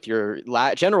Jack, with your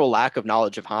general lack of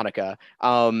knowledge of Hanukkah.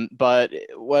 But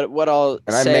what I'll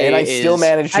say I still is,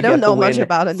 managed to I don't get know the win. much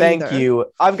about it Thank neither. you.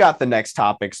 I've got the next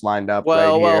topics lined up right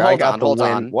here. Well, I got the hold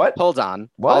win. on. What? Hold on.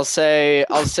 What? I'll say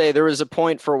there was a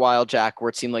point for a while, Jack, where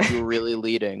it seemed like you were really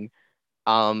leading.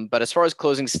 But as far as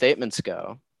closing statements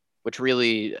go, which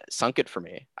really sunk it for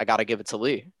me, I got to give it to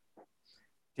Lee.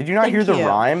 Did you not Thank hear the you.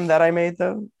 rhyme that I made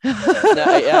though?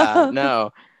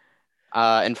 No.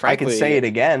 And frankly, I can say it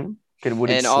again. Would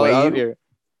it and sway all you? of your,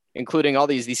 including all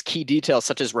these key details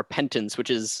such as repentance, which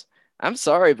is I'm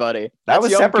sorry, buddy. That That's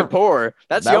was Yom separate- Kippur.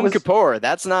 That's that Yom was- Kippur.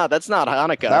 That's not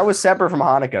Hanukkah. That was separate from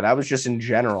Hanukkah. That was just in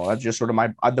general. That's just sort of my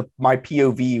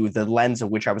POV with the lens of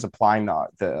which I was applying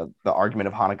the argument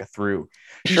of Hanukkah through.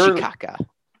 Surely- Pishikaka.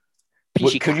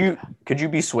 What, could you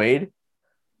be swayed?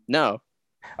 No.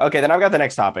 Okay, then I've got the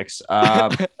next topics.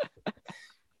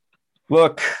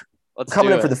 Look, Let's coming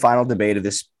do in for it. the final debate of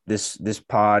this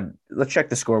pod. Let's check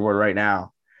the scoreboard right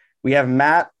now. We have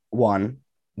Matt 1.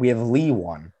 We have Lee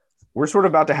 1. We're sort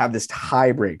of about to have this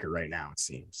tiebreaker right now, it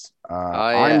seems.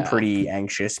 I'm yeah. pretty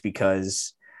anxious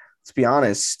because, let's be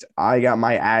honest, I got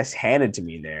my ass handed to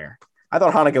me there. I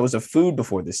thought Hanukkah was a food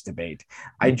before this debate.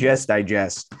 I just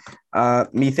digest.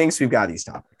 Methinks we've got these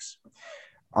topics.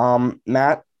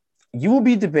 Matt, you will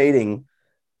be debating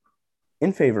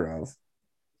in favor of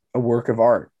a work of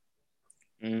art.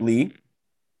 Mm. Lee,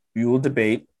 you will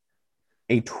debate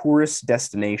a tourist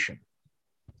destination.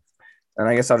 And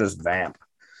I guess I'll just vamp.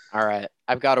 All right.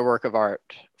 I've got a work of art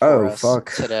Oh, for us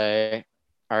fuck. today.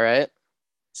 All right.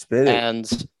 Spit it.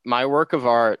 And my work of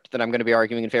art that I'm going to be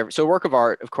arguing in favor. So work of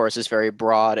art, of course, is very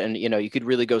broad, and you could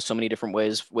really go so many different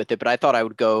ways with it. But I thought I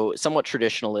would go somewhat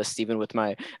traditionalist, even with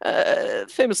my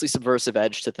famously subversive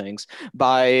edge to things,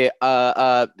 by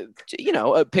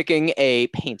picking a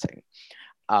painting.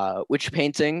 Which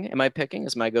painting am I picking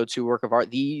as my go-to work of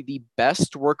art? The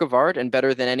best work of art, and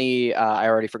better than any. I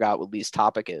already forgot what Lee's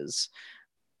topic is,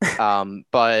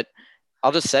 but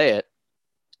I'll just say it.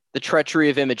 The Treachery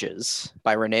of Images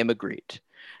by Rene Magritte.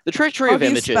 The Treachery How of do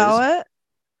you Images. spell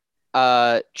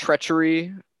it?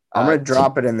 Treachery. I'm going to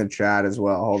drop it in the chat as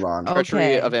well. Hold on. Oh. Treachery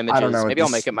Okay. of I Images. don't know what Maybe I'll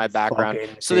this make it my background.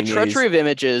 fucking So the thing Treachery is. of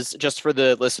Images, just for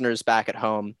the listeners back at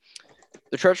home,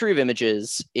 the Treachery of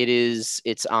Images,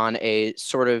 it's on a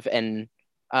sort of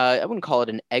I wouldn't call it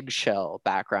an eggshell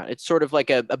background. It's sort of like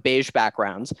a beige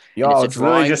background. Y'all, it's it's a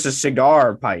really drawing- just a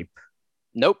cigar pipe.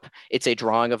 Nope. It's a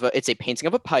painting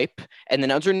of a pipe, and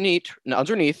then underneath,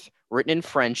 written in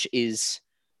French, is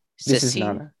This is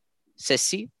not a...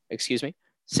 Ceci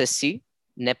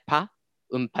n'est pas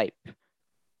un pipe.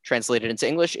 Translated into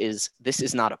English is this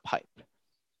is not a pipe.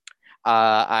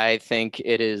 I think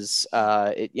it is,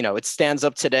 it stands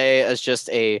up today as just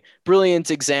a brilliant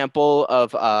example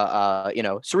of,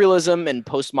 surrealism and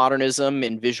postmodernism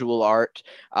in visual art.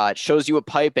 It shows you a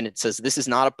pipe and it says this is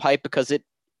not a pipe because it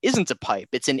isn't a pipe.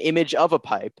 It's an image of a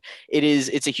pipe.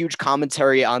 It's a huge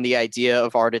commentary on the idea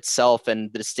of art itself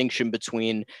and the distinction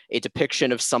between a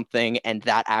depiction of something and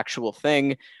that actual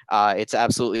thing. It's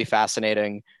absolutely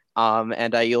fascinating.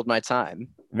 And I yield my time.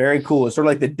 Very cool. It's sort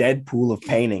of like the Deadpool of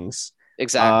paintings.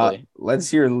 Exactly. Let's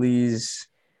hear Lee's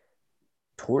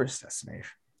tourist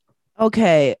destination.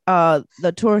 Okay.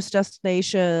 The tourist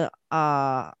destination.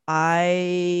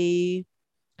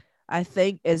 I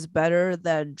think is better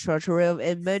than Treachery of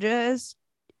Images.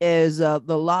 Is the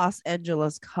Los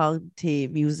Angeles County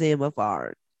Museum of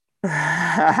Art.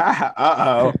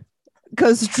 Uh-oh.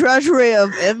 Because Treachery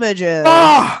of Images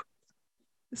Ah!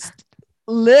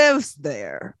 lives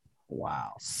there.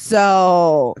 Wow.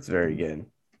 So That's very good.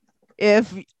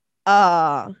 if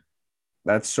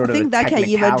That's sort I of a think that can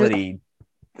even technicality.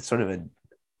 It's sort of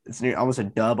almost a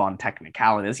dub on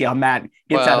technicality. Let's see how Matt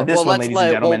gets out of this one, ladies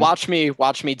and gentlemen. watch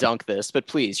me dunk this. But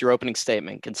please, your opening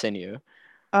statement. Continue.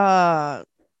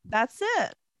 that's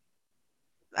it.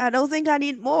 I don't think I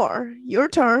need more. Your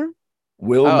turn.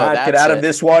 Will Matt get that's out of it.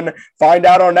 this one? Find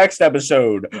out on next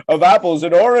episode of Apples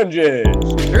and Oranges.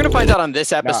 You're gonna find out on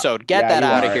this episode. Get that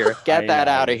out of here. Get that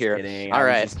out of here. All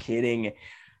right. Just kidding.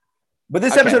 But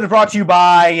this Okay. episode is brought to you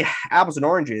by Apples and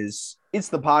Oranges. It's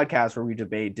the podcast where we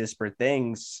debate disparate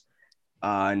things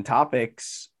and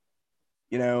topics.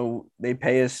 They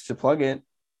pay us to plug it.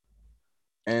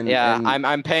 And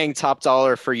I'm paying top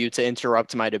dollar for you to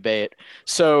interrupt my debate.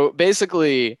 So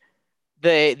basically,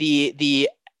 the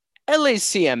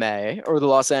LACMA, or the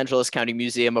Los Angeles County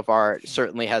Museum of Art,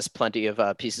 certainly has plenty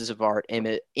of pieces of art in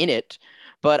it.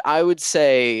 But I would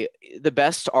say the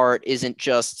best art isn't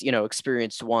just,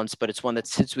 experienced once, but it's one that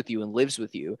sits with you and lives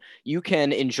with you. You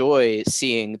can enjoy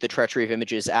seeing the Treachery of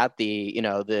Images at the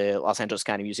Los Angeles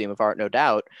County Museum of Art, no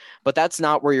doubt, but that's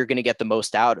not where you're going to get the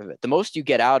most out of it. The most you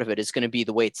get out of it is going to be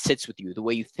the way it sits with you, the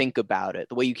way you think about it,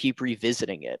 the way you keep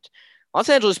revisiting it. Los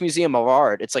Angeles Museum of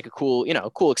Art, it's like a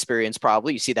cool experience.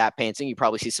 Probably you see that painting, you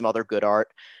probably see some other good art,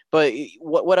 but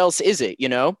what else is it?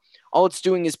 All it's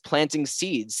doing is planting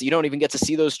seeds. You don't even get to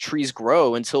see those trees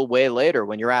grow until way later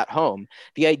when you're at home.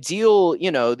 The ideal,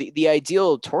 the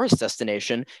ideal tourist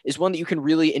destination is one that you can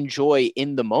really enjoy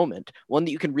in the moment, one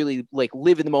that you can really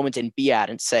live in the moment and be at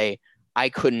and say, I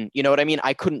couldn't, you know what I mean?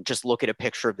 I couldn't just look at a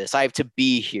picture of this. I have to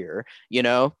be here,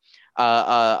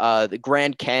 the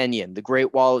Grand Canyon, the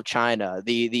Great Wall of China,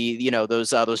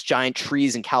 those giant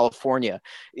trees in California,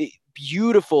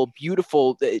 beautiful,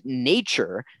 beautiful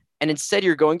nature. And instead,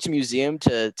 you're going to museum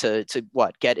to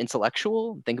what? Get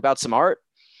intellectual, think about some art.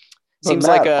 But Seems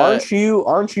like Matt, a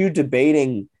aren't you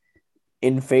debating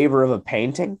in favor of a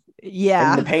painting and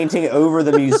Yeah. the painting over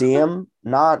the museum,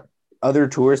 not other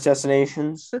tourist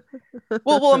destinations?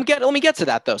 well. Let me get to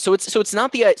that though. So it's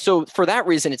not so for that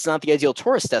reason, it's not the ideal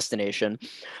tourist destination.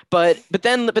 But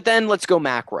then let's go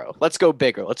macro. Let's go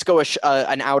bigger. Let's go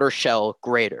an outer shell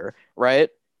greater, right?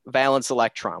 Valence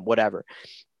electron, whatever,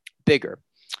 bigger.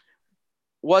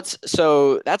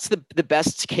 So that's the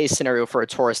best case scenario for a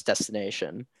tourist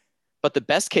destination. But the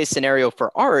best case scenario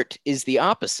for art is the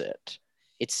opposite.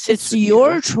 It sits It's with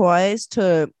your you. choice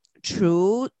to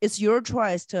choose. It's your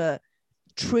choice to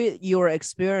treat your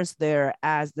experience there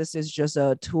as this is just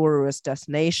a tourist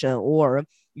destination, or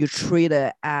you treat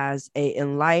it as a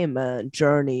enlightenment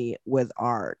journey with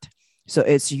art. So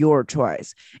it's your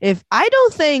choice. If I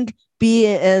don't think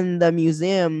being in the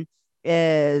museum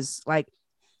is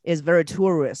very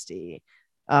touristy,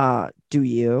 do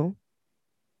you?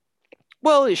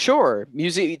 Well, sure.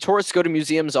 Tourists go to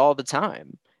museums all the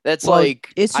time. That's Well,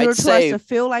 like it's I'd your choice say to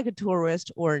feel like a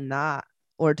tourist or not,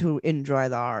 or to enjoy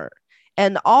the art.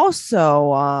 And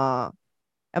also,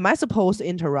 am I supposed to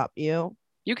interrupt you?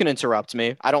 you can interrupt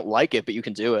me. I don't like it, but you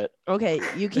can do it. Okay,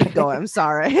 you keep going. I'm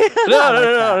sorry. No, I no, like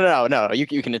no, that. no, no, no.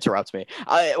 You can interrupt me.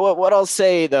 What I'll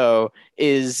say though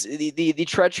is the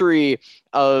treachery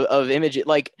of image.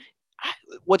 Like,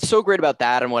 what's so great about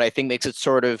that, and what I think makes it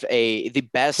sort of the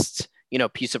best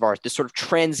piece of art, this sort of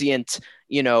transient,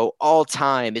 all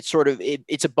time. It's sort of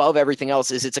it's above everything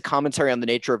else. Is it's a commentary on the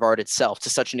nature of art itself to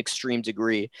such an extreme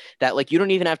degree that like you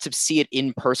don't even have to see it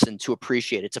in person to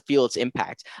appreciate it, to feel its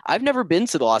impact. I've never been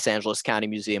to the Los Angeles County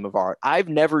Museum of Art. I've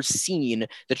never seen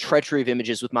the treachery of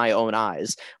images with my own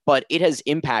eyes, but it has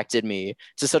impacted me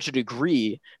to such a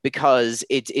degree because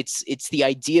it's the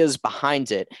ideas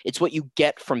behind it. It's what you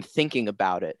get from thinking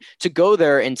about it. To go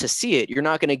there and to see it, you're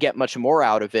not going to get much more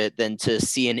out of it than to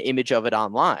see an image of it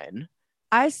online.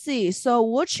 I see. So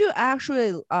what you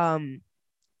actually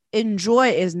enjoy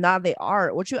is not the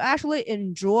art. What you actually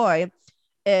enjoy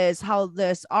is how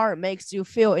this art makes you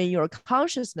feel in your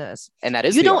consciousness. And that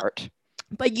is You the don't art.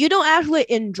 But you don't actually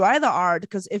enjoy the art,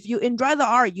 because if you enjoy the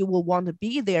art, you will want to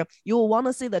be there. You will want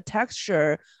to see the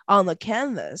texture on the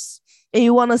canvas, and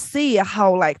you want to see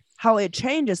how it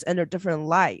changes under different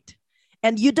light.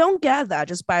 And you don't get that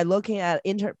just by looking at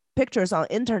pictures on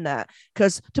internet,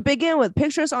 because to begin with,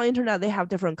 pictures on internet, they have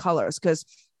different colors because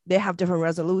they have different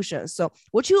resolutions. So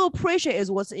what you appreciate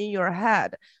is what's in your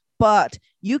head, but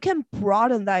you can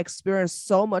broaden that experience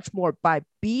so much more by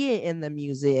being in the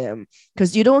museum,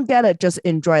 because you don't get to just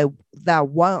enjoy that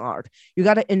one art. You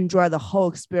got to enjoy the whole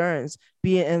experience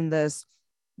being in this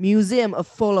museum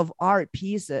full of art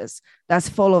pieces that's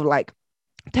full of like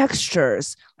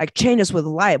textures, like changes with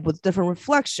light, with different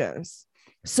reflections.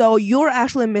 So you're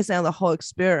actually missing out the whole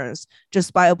experience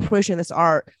just by appreciating this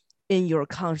art in your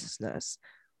consciousness.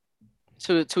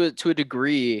 To a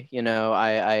degree,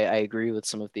 I agree with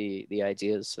some of the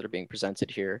ideas that are being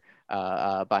presented here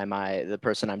by the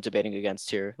person I'm debating against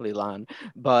here, Lilan.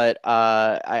 But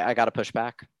I gotta push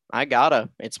back.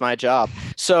 It's my job.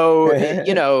 So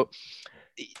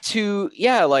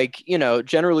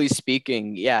generally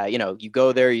speaking, you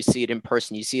go there, you see it in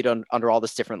person, you see it under all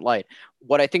this different light.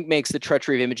 What I think makes the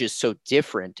treachery of images so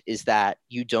different is that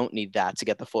you don't need that to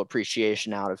get the full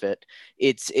appreciation out of it.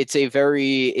 It's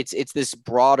this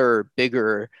broader,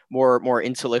 bigger, more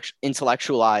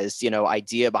intellectualized,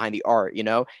 idea behind the art.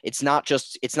 It's not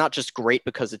just great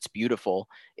because it's beautiful.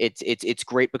 It's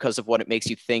great because of what it makes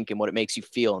you think and what it makes you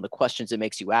feel and the questions it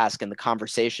makes you ask and the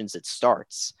conversations it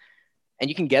starts. And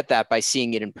you can get that by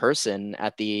seeing it in person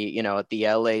at the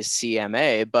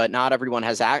LACMA, but not everyone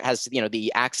has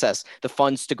the access, the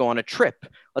funds to go on a trip.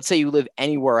 Let's say you live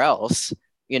anywhere else,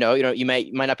 you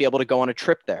might not be able to go on a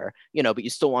trip there, but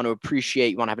you still want to appreciate,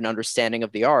 you want to have an understanding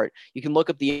of the art. You can look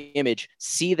up the image,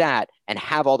 see that, and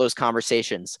have all those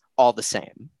conversations all the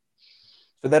same.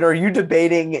 So then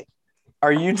wait,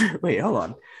 hold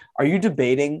on. Are you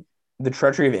debating the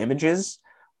treachery of images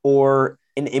or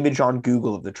an image on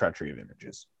Google of the treachery of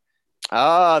images?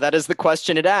 Ah, that is the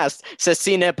question it asked.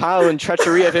 Ceci Paul and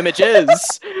treachery of images.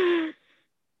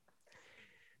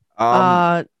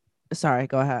 Sorry,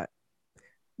 go ahead.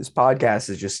 This podcast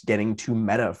is just getting too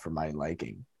meta for my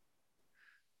liking.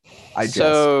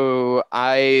 So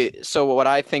what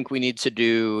I think we need to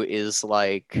do is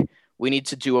we need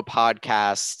to do a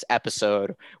podcast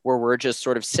episode where we're just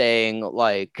sort of saying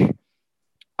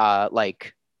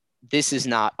this is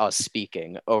not us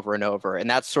speaking over and over, and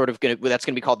that's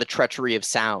gonna be called the treachery of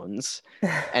sounds,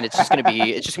 and it's just gonna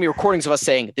be recordings of us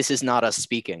saying this is not us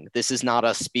speaking, this is not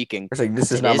us speaking. It's like,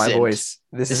 this is It not my isn't. voice.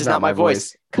 This This is not my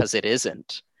voice. because it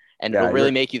isn't. And Yeah, it'll really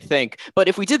you're- make you think. But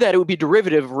if we did that, it would be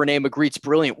derivative of Rene Magritte's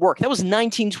brilliant work. That was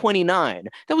 1929.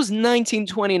 That was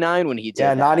 1929 when he did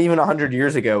Yeah, that. not even 100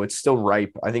 years ago. It's still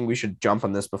ripe. I think we should jump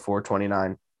on this before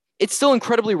 29. It's still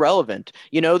incredibly relevant.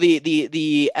 You know,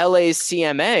 the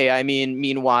LACMA, I mean,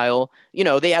 meanwhile, you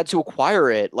know, they had to acquire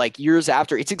it like years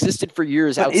after. It's existed for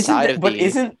years outside of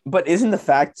isn't the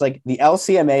fact, like, the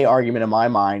LCMA argument in my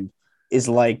mind is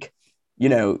like, you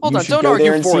know, Hold you on, should don't go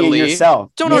there argue and for see it Lee. yourself.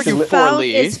 Don't You argue should for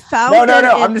Lee. It's founded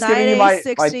No, I'm in just giving you my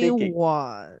thinking.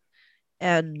 1961.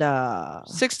 And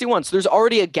 61. So there's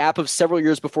already a gap of several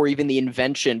years before even the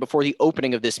invention, before the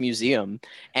opening of this museum,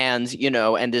 and you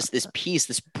know, and this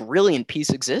brilliant piece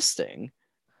existing.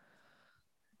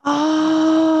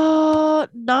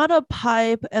 not a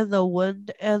pipe and the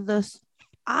wind and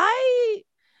I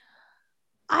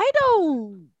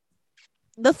don't.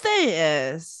 The thing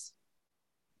is,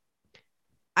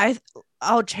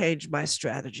 I'll change my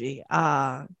strategy.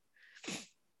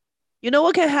 You know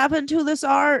what can happen to this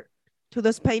art, to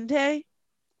this painting?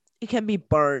 It can be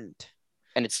burned.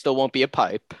 And it still won't be a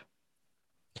pipe.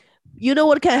 You know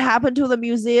what can happen to the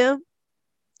museum?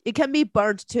 It can be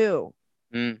burnt too.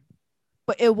 Mm.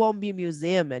 But it won't be a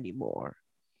museum anymore.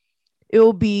 It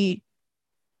will be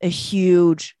a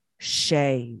huge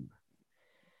shame.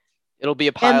 It'll be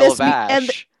a pile of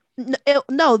ash.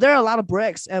 No, there are a lot of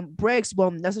bricks, and bricks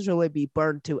won't necessarily be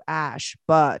burned to ash.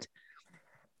 But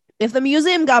if the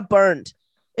museum got burned,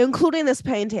 including this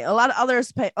painting, a lot of other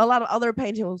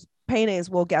paintings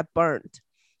will get burned,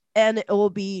 and it will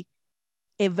be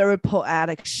a very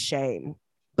poetic shame.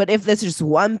 But if this is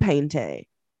one painting,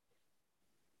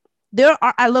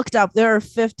 I looked up, there are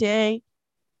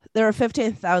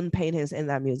 15,000 paintings in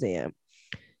that museum.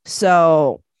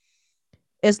 So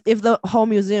if the whole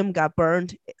museum got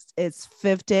burned, it's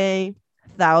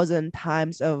 15,000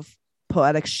 times of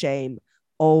poetic shame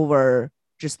over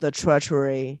just the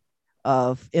treachery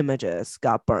of images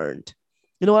got burned.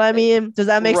 You know what I mean? Does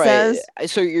that make sense?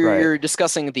 So you're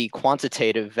discussing the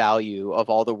quantitative value of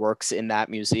all the works in that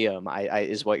museum,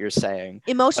 is what you're saying.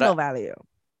 Emotional value.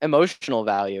 Emotional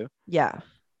value. Yeah.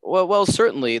 Well,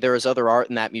 certainly there is other art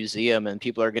in that museum, and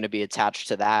people are going to be attached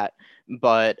to that.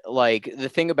 But like the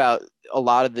thing about a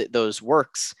lot of those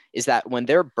works is that when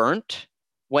they're burnt,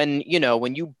 when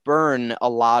you burn a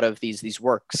lot of these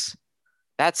works,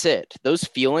 that's it. Those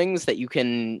feelings that you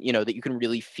can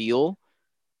really feel,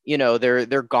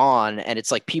 they're gone, and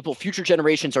it's like future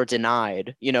generations are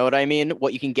denied. You know what I mean?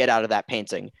 What you can get out of that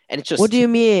painting, and it's just. What do you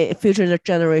mean future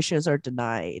generations are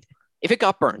denied? If it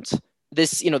got burnt,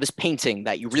 this painting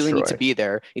that you really need to be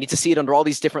there, you need to see it under all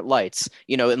these different lights,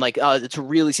 and like to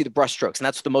really see the brushstrokes, and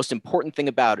that's the most important thing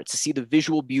about it, to see the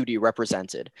visual beauty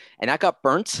represented. And that got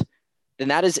burnt, then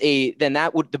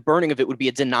the burning of it would be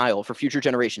a denial for future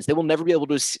generations. They will never be able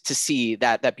to see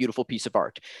that beautiful piece of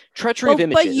art. Treachery of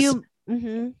images.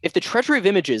 If the treachery of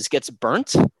images gets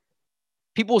burnt,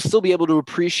 people will still be able to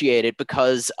appreciate it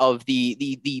because of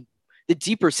the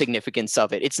deeper significance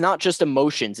of it. It's not just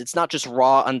emotions. It's not just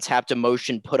raw, untapped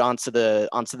emotion put onto the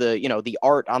the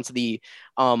art, onto the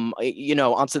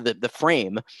onto the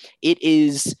frame.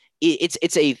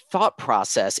 It's a thought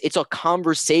process. It's a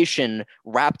conversation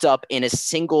wrapped up in a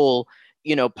single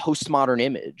postmodern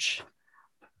image.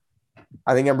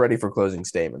 I think I'm ready for closing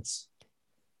statements.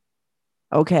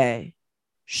 Okay.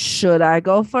 Should I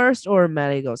go first or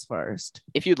Maddie goes first?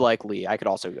 If you'd like, Lee, I could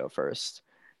also go first.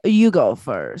 You go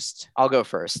first. I'll go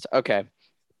first. Okay.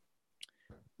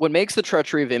 What makes the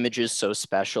treachery of images so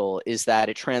special is that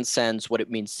it transcends what it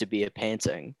means to be a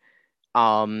painting.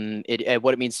 What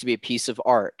it means to be a piece of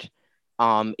art.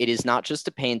 It is not just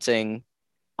a painting.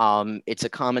 It's a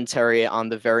commentary on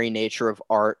the very nature of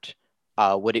art,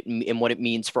 what it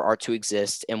means for art to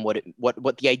exist, and what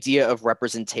the idea of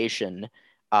representation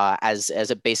as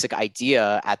a basic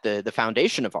idea at the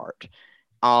foundation of art.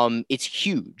 It's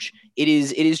huge. It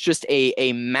is just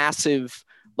a massive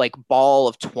like ball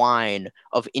of twine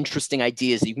of interesting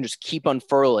ideas that you can just keep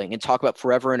unfurling and talk about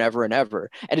forever and ever and ever.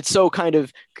 And it's so kind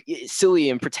of silly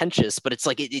and pretentious, but it's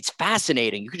like it's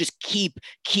fascinating. You could just keep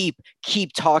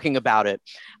talking about it.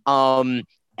 And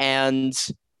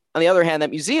on the other hand,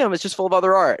 that museum is just full of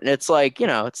other art, and it's like,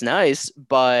 it's nice,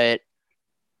 but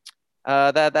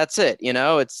that's it.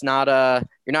 It's not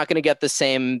you're not going to get the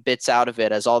same bits out of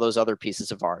it as all those other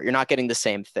pieces of art. You're not getting the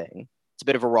same thing. It's a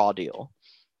bit of a raw deal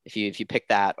if you pick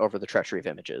that over the treachery of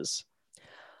images.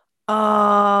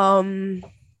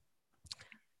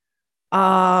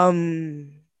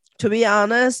 To be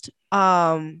honest,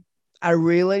 I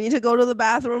really need to go to the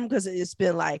bathroom because it's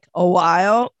been like a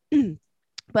while.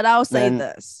 But I'll say Then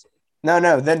this.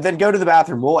 no, then go to the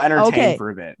bathroom. We'll entertain Okay. for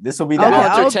a bit. This will be the Okay, We'll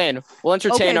after. entertain. We'll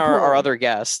entertain Okay, our cool. other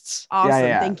guests. Awesome.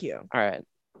 yeah. Thank you. All right.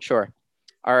 Sure.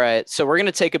 All right. So we're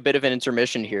gonna take a bit of an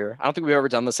intermission here. I don't think we've ever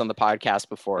done this on the podcast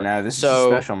before. No, this is a So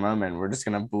special moment. We're just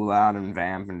gonna bull out and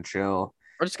vamp and chill.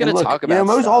 we're just And gonna look, talk about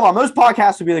most stuff. hold on, most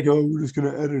podcasts would be like, oh, we're just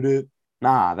gonna edit it.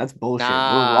 Nah, that's bullshit. We're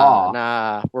raw.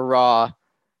 Nah, we're raw.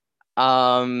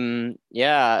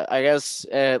 Yeah, I guess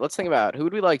let's think about who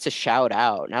would we like to shout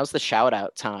out. Now's the shout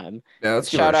out time. Yeah,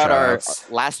 let's give Shout out our shout-outs.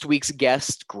 last week's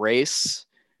guest, Grace.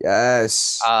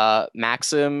 Yes.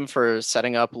 Maxim for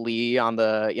setting up Lee on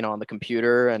the on the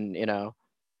computer and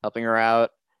helping her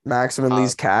out. Maxim and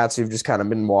Lee's cats who've just kind of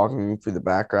been walking through the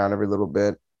background every little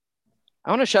bit. I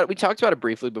want to shout. We talked about it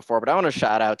briefly before, but I want to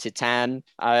shout out to Tan.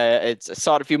 I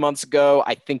saw it a few months ago.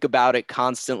 I think about it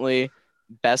constantly.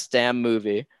 Best damn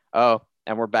movie. Oh,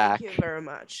 and we're back. Thank you very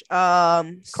much.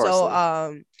 course,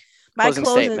 So my Closing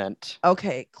statement.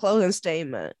 Okay, closing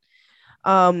statement.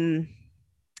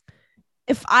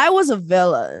 If I was a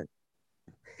villain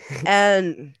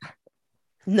and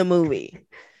in the movie,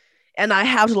 and I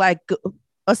have to like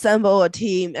assemble a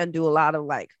team and do a lot of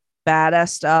like badass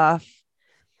stuff,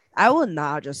 I will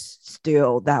not just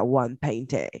steal that one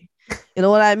painting. You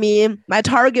know what I mean? My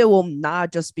target will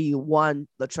not just be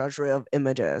the treasury of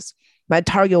images. My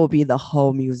target will be the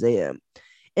whole museum.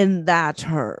 In that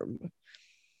term,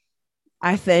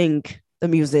 I think the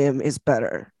museum is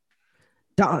better.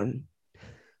 Done.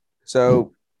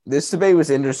 So this debate was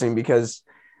interesting because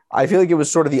I feel like it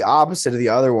was sort of the opposite of the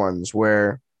other ones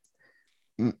where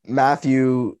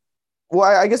Matthew, well,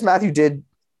 I guess Matthew did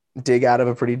dig out of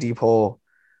a pretty deep hole,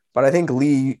 but I think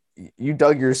Lee, you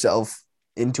dug yourself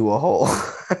into a hole.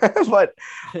 But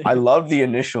I love the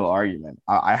initial argument.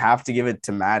 I have to give it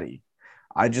to Maddie.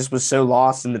 I just was so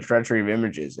lost in the treachery of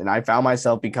images, and I found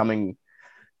myself becoming,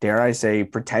 dare I say,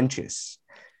 pretentious.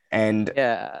 And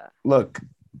Yeah. look,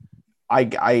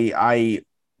 I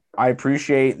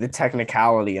appreciate the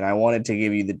technicality, and I wanted to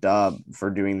give you the dub for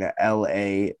doing the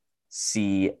LACMA,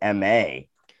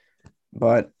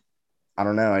 but I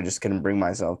don't know. I just couldn't bring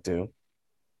myself to.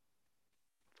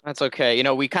 That's okay.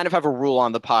 We kind of have a rule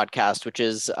on the podcast, which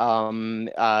is,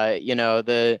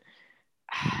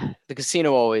 the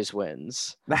casino always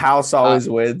wins. The house always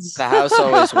wins. The house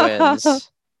always wins.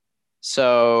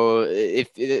 So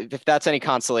if that's any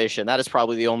consolation, that is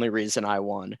probably the only reason I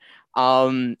won.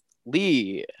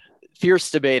 Lee,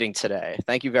 fierce debating today.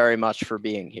 Thank you very much for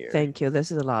being here. Thank you.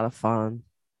 This is a lot of fun.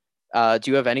 Do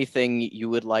you have anything you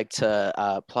would like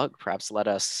to plug? Perhaps let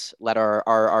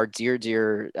our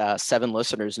dear 7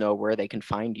 listeners know where they can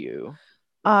find you.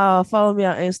 Follow me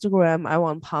on Instagram. I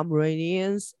want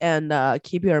Pomeranians, and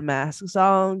keep your masks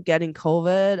on. Getting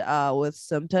COVID with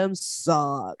symptoms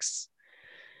sucks.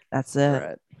 That's it.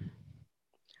 Right.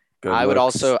 Good I would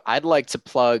looks. I'd like to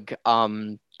plug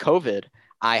COVID.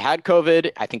 I had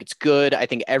COVID. I think it's good. I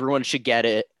think everyone should get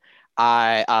it.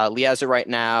 Lee has it right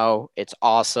now. It's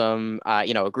awesome.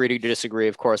 Agree to disagree.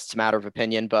 Of course, it's a matter of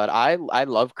opinion, but I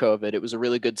love COVID. It was a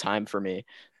really good time for me.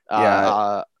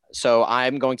 So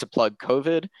I'm going to plug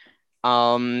COVID.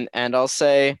 And I'll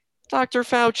say, Dr.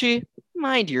 Fauci,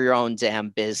 mind your own damn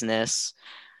business.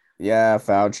 Yeah,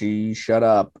 Fauci, shut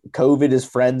up. COVID is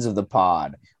friends of the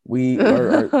pod. We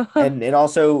are and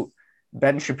also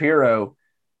Ben Shapiro.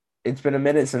 It's been a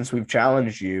minute since we've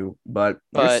challenged you, but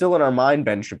you're still in our mind,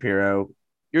 Ben Shapiro.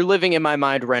 You're living in my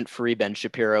mind rent-free, Ben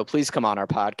Shapiro. Please come on our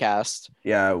podcast.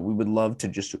 Yeah, we would love to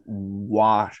just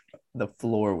wash the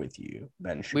floor with you,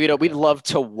 Ben Shapiro. We'd love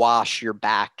to wash your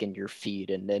back and your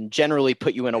feet and generally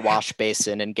put you in a wash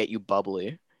basin and get you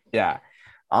bubbly. Yeah.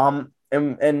 And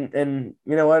you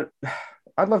know what?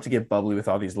 I'd love to get bubbly with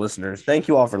all these listeners. Thank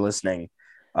you all for listening.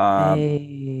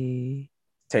 Hey.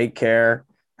 Take care.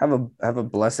 Have a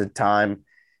blessed time,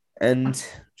 and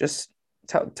just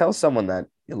tell someone that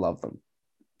you love them.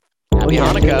 Happy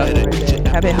Hanukkah.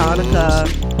 Happy Hanukkah.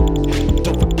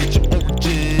 Don't forget your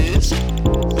oranges.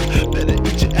 Better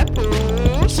eat your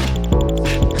apples.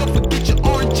 Don't forget your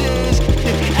oranges.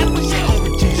 Apples and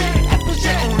oranges. Apples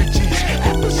and oranges.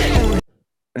 Apples and oranges.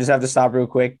 I just have to stop real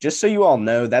quick, just so you all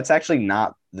know, that's actually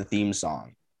not the theme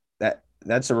song.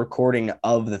 That's a recording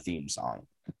of the theme song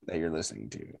that you're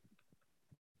listening to.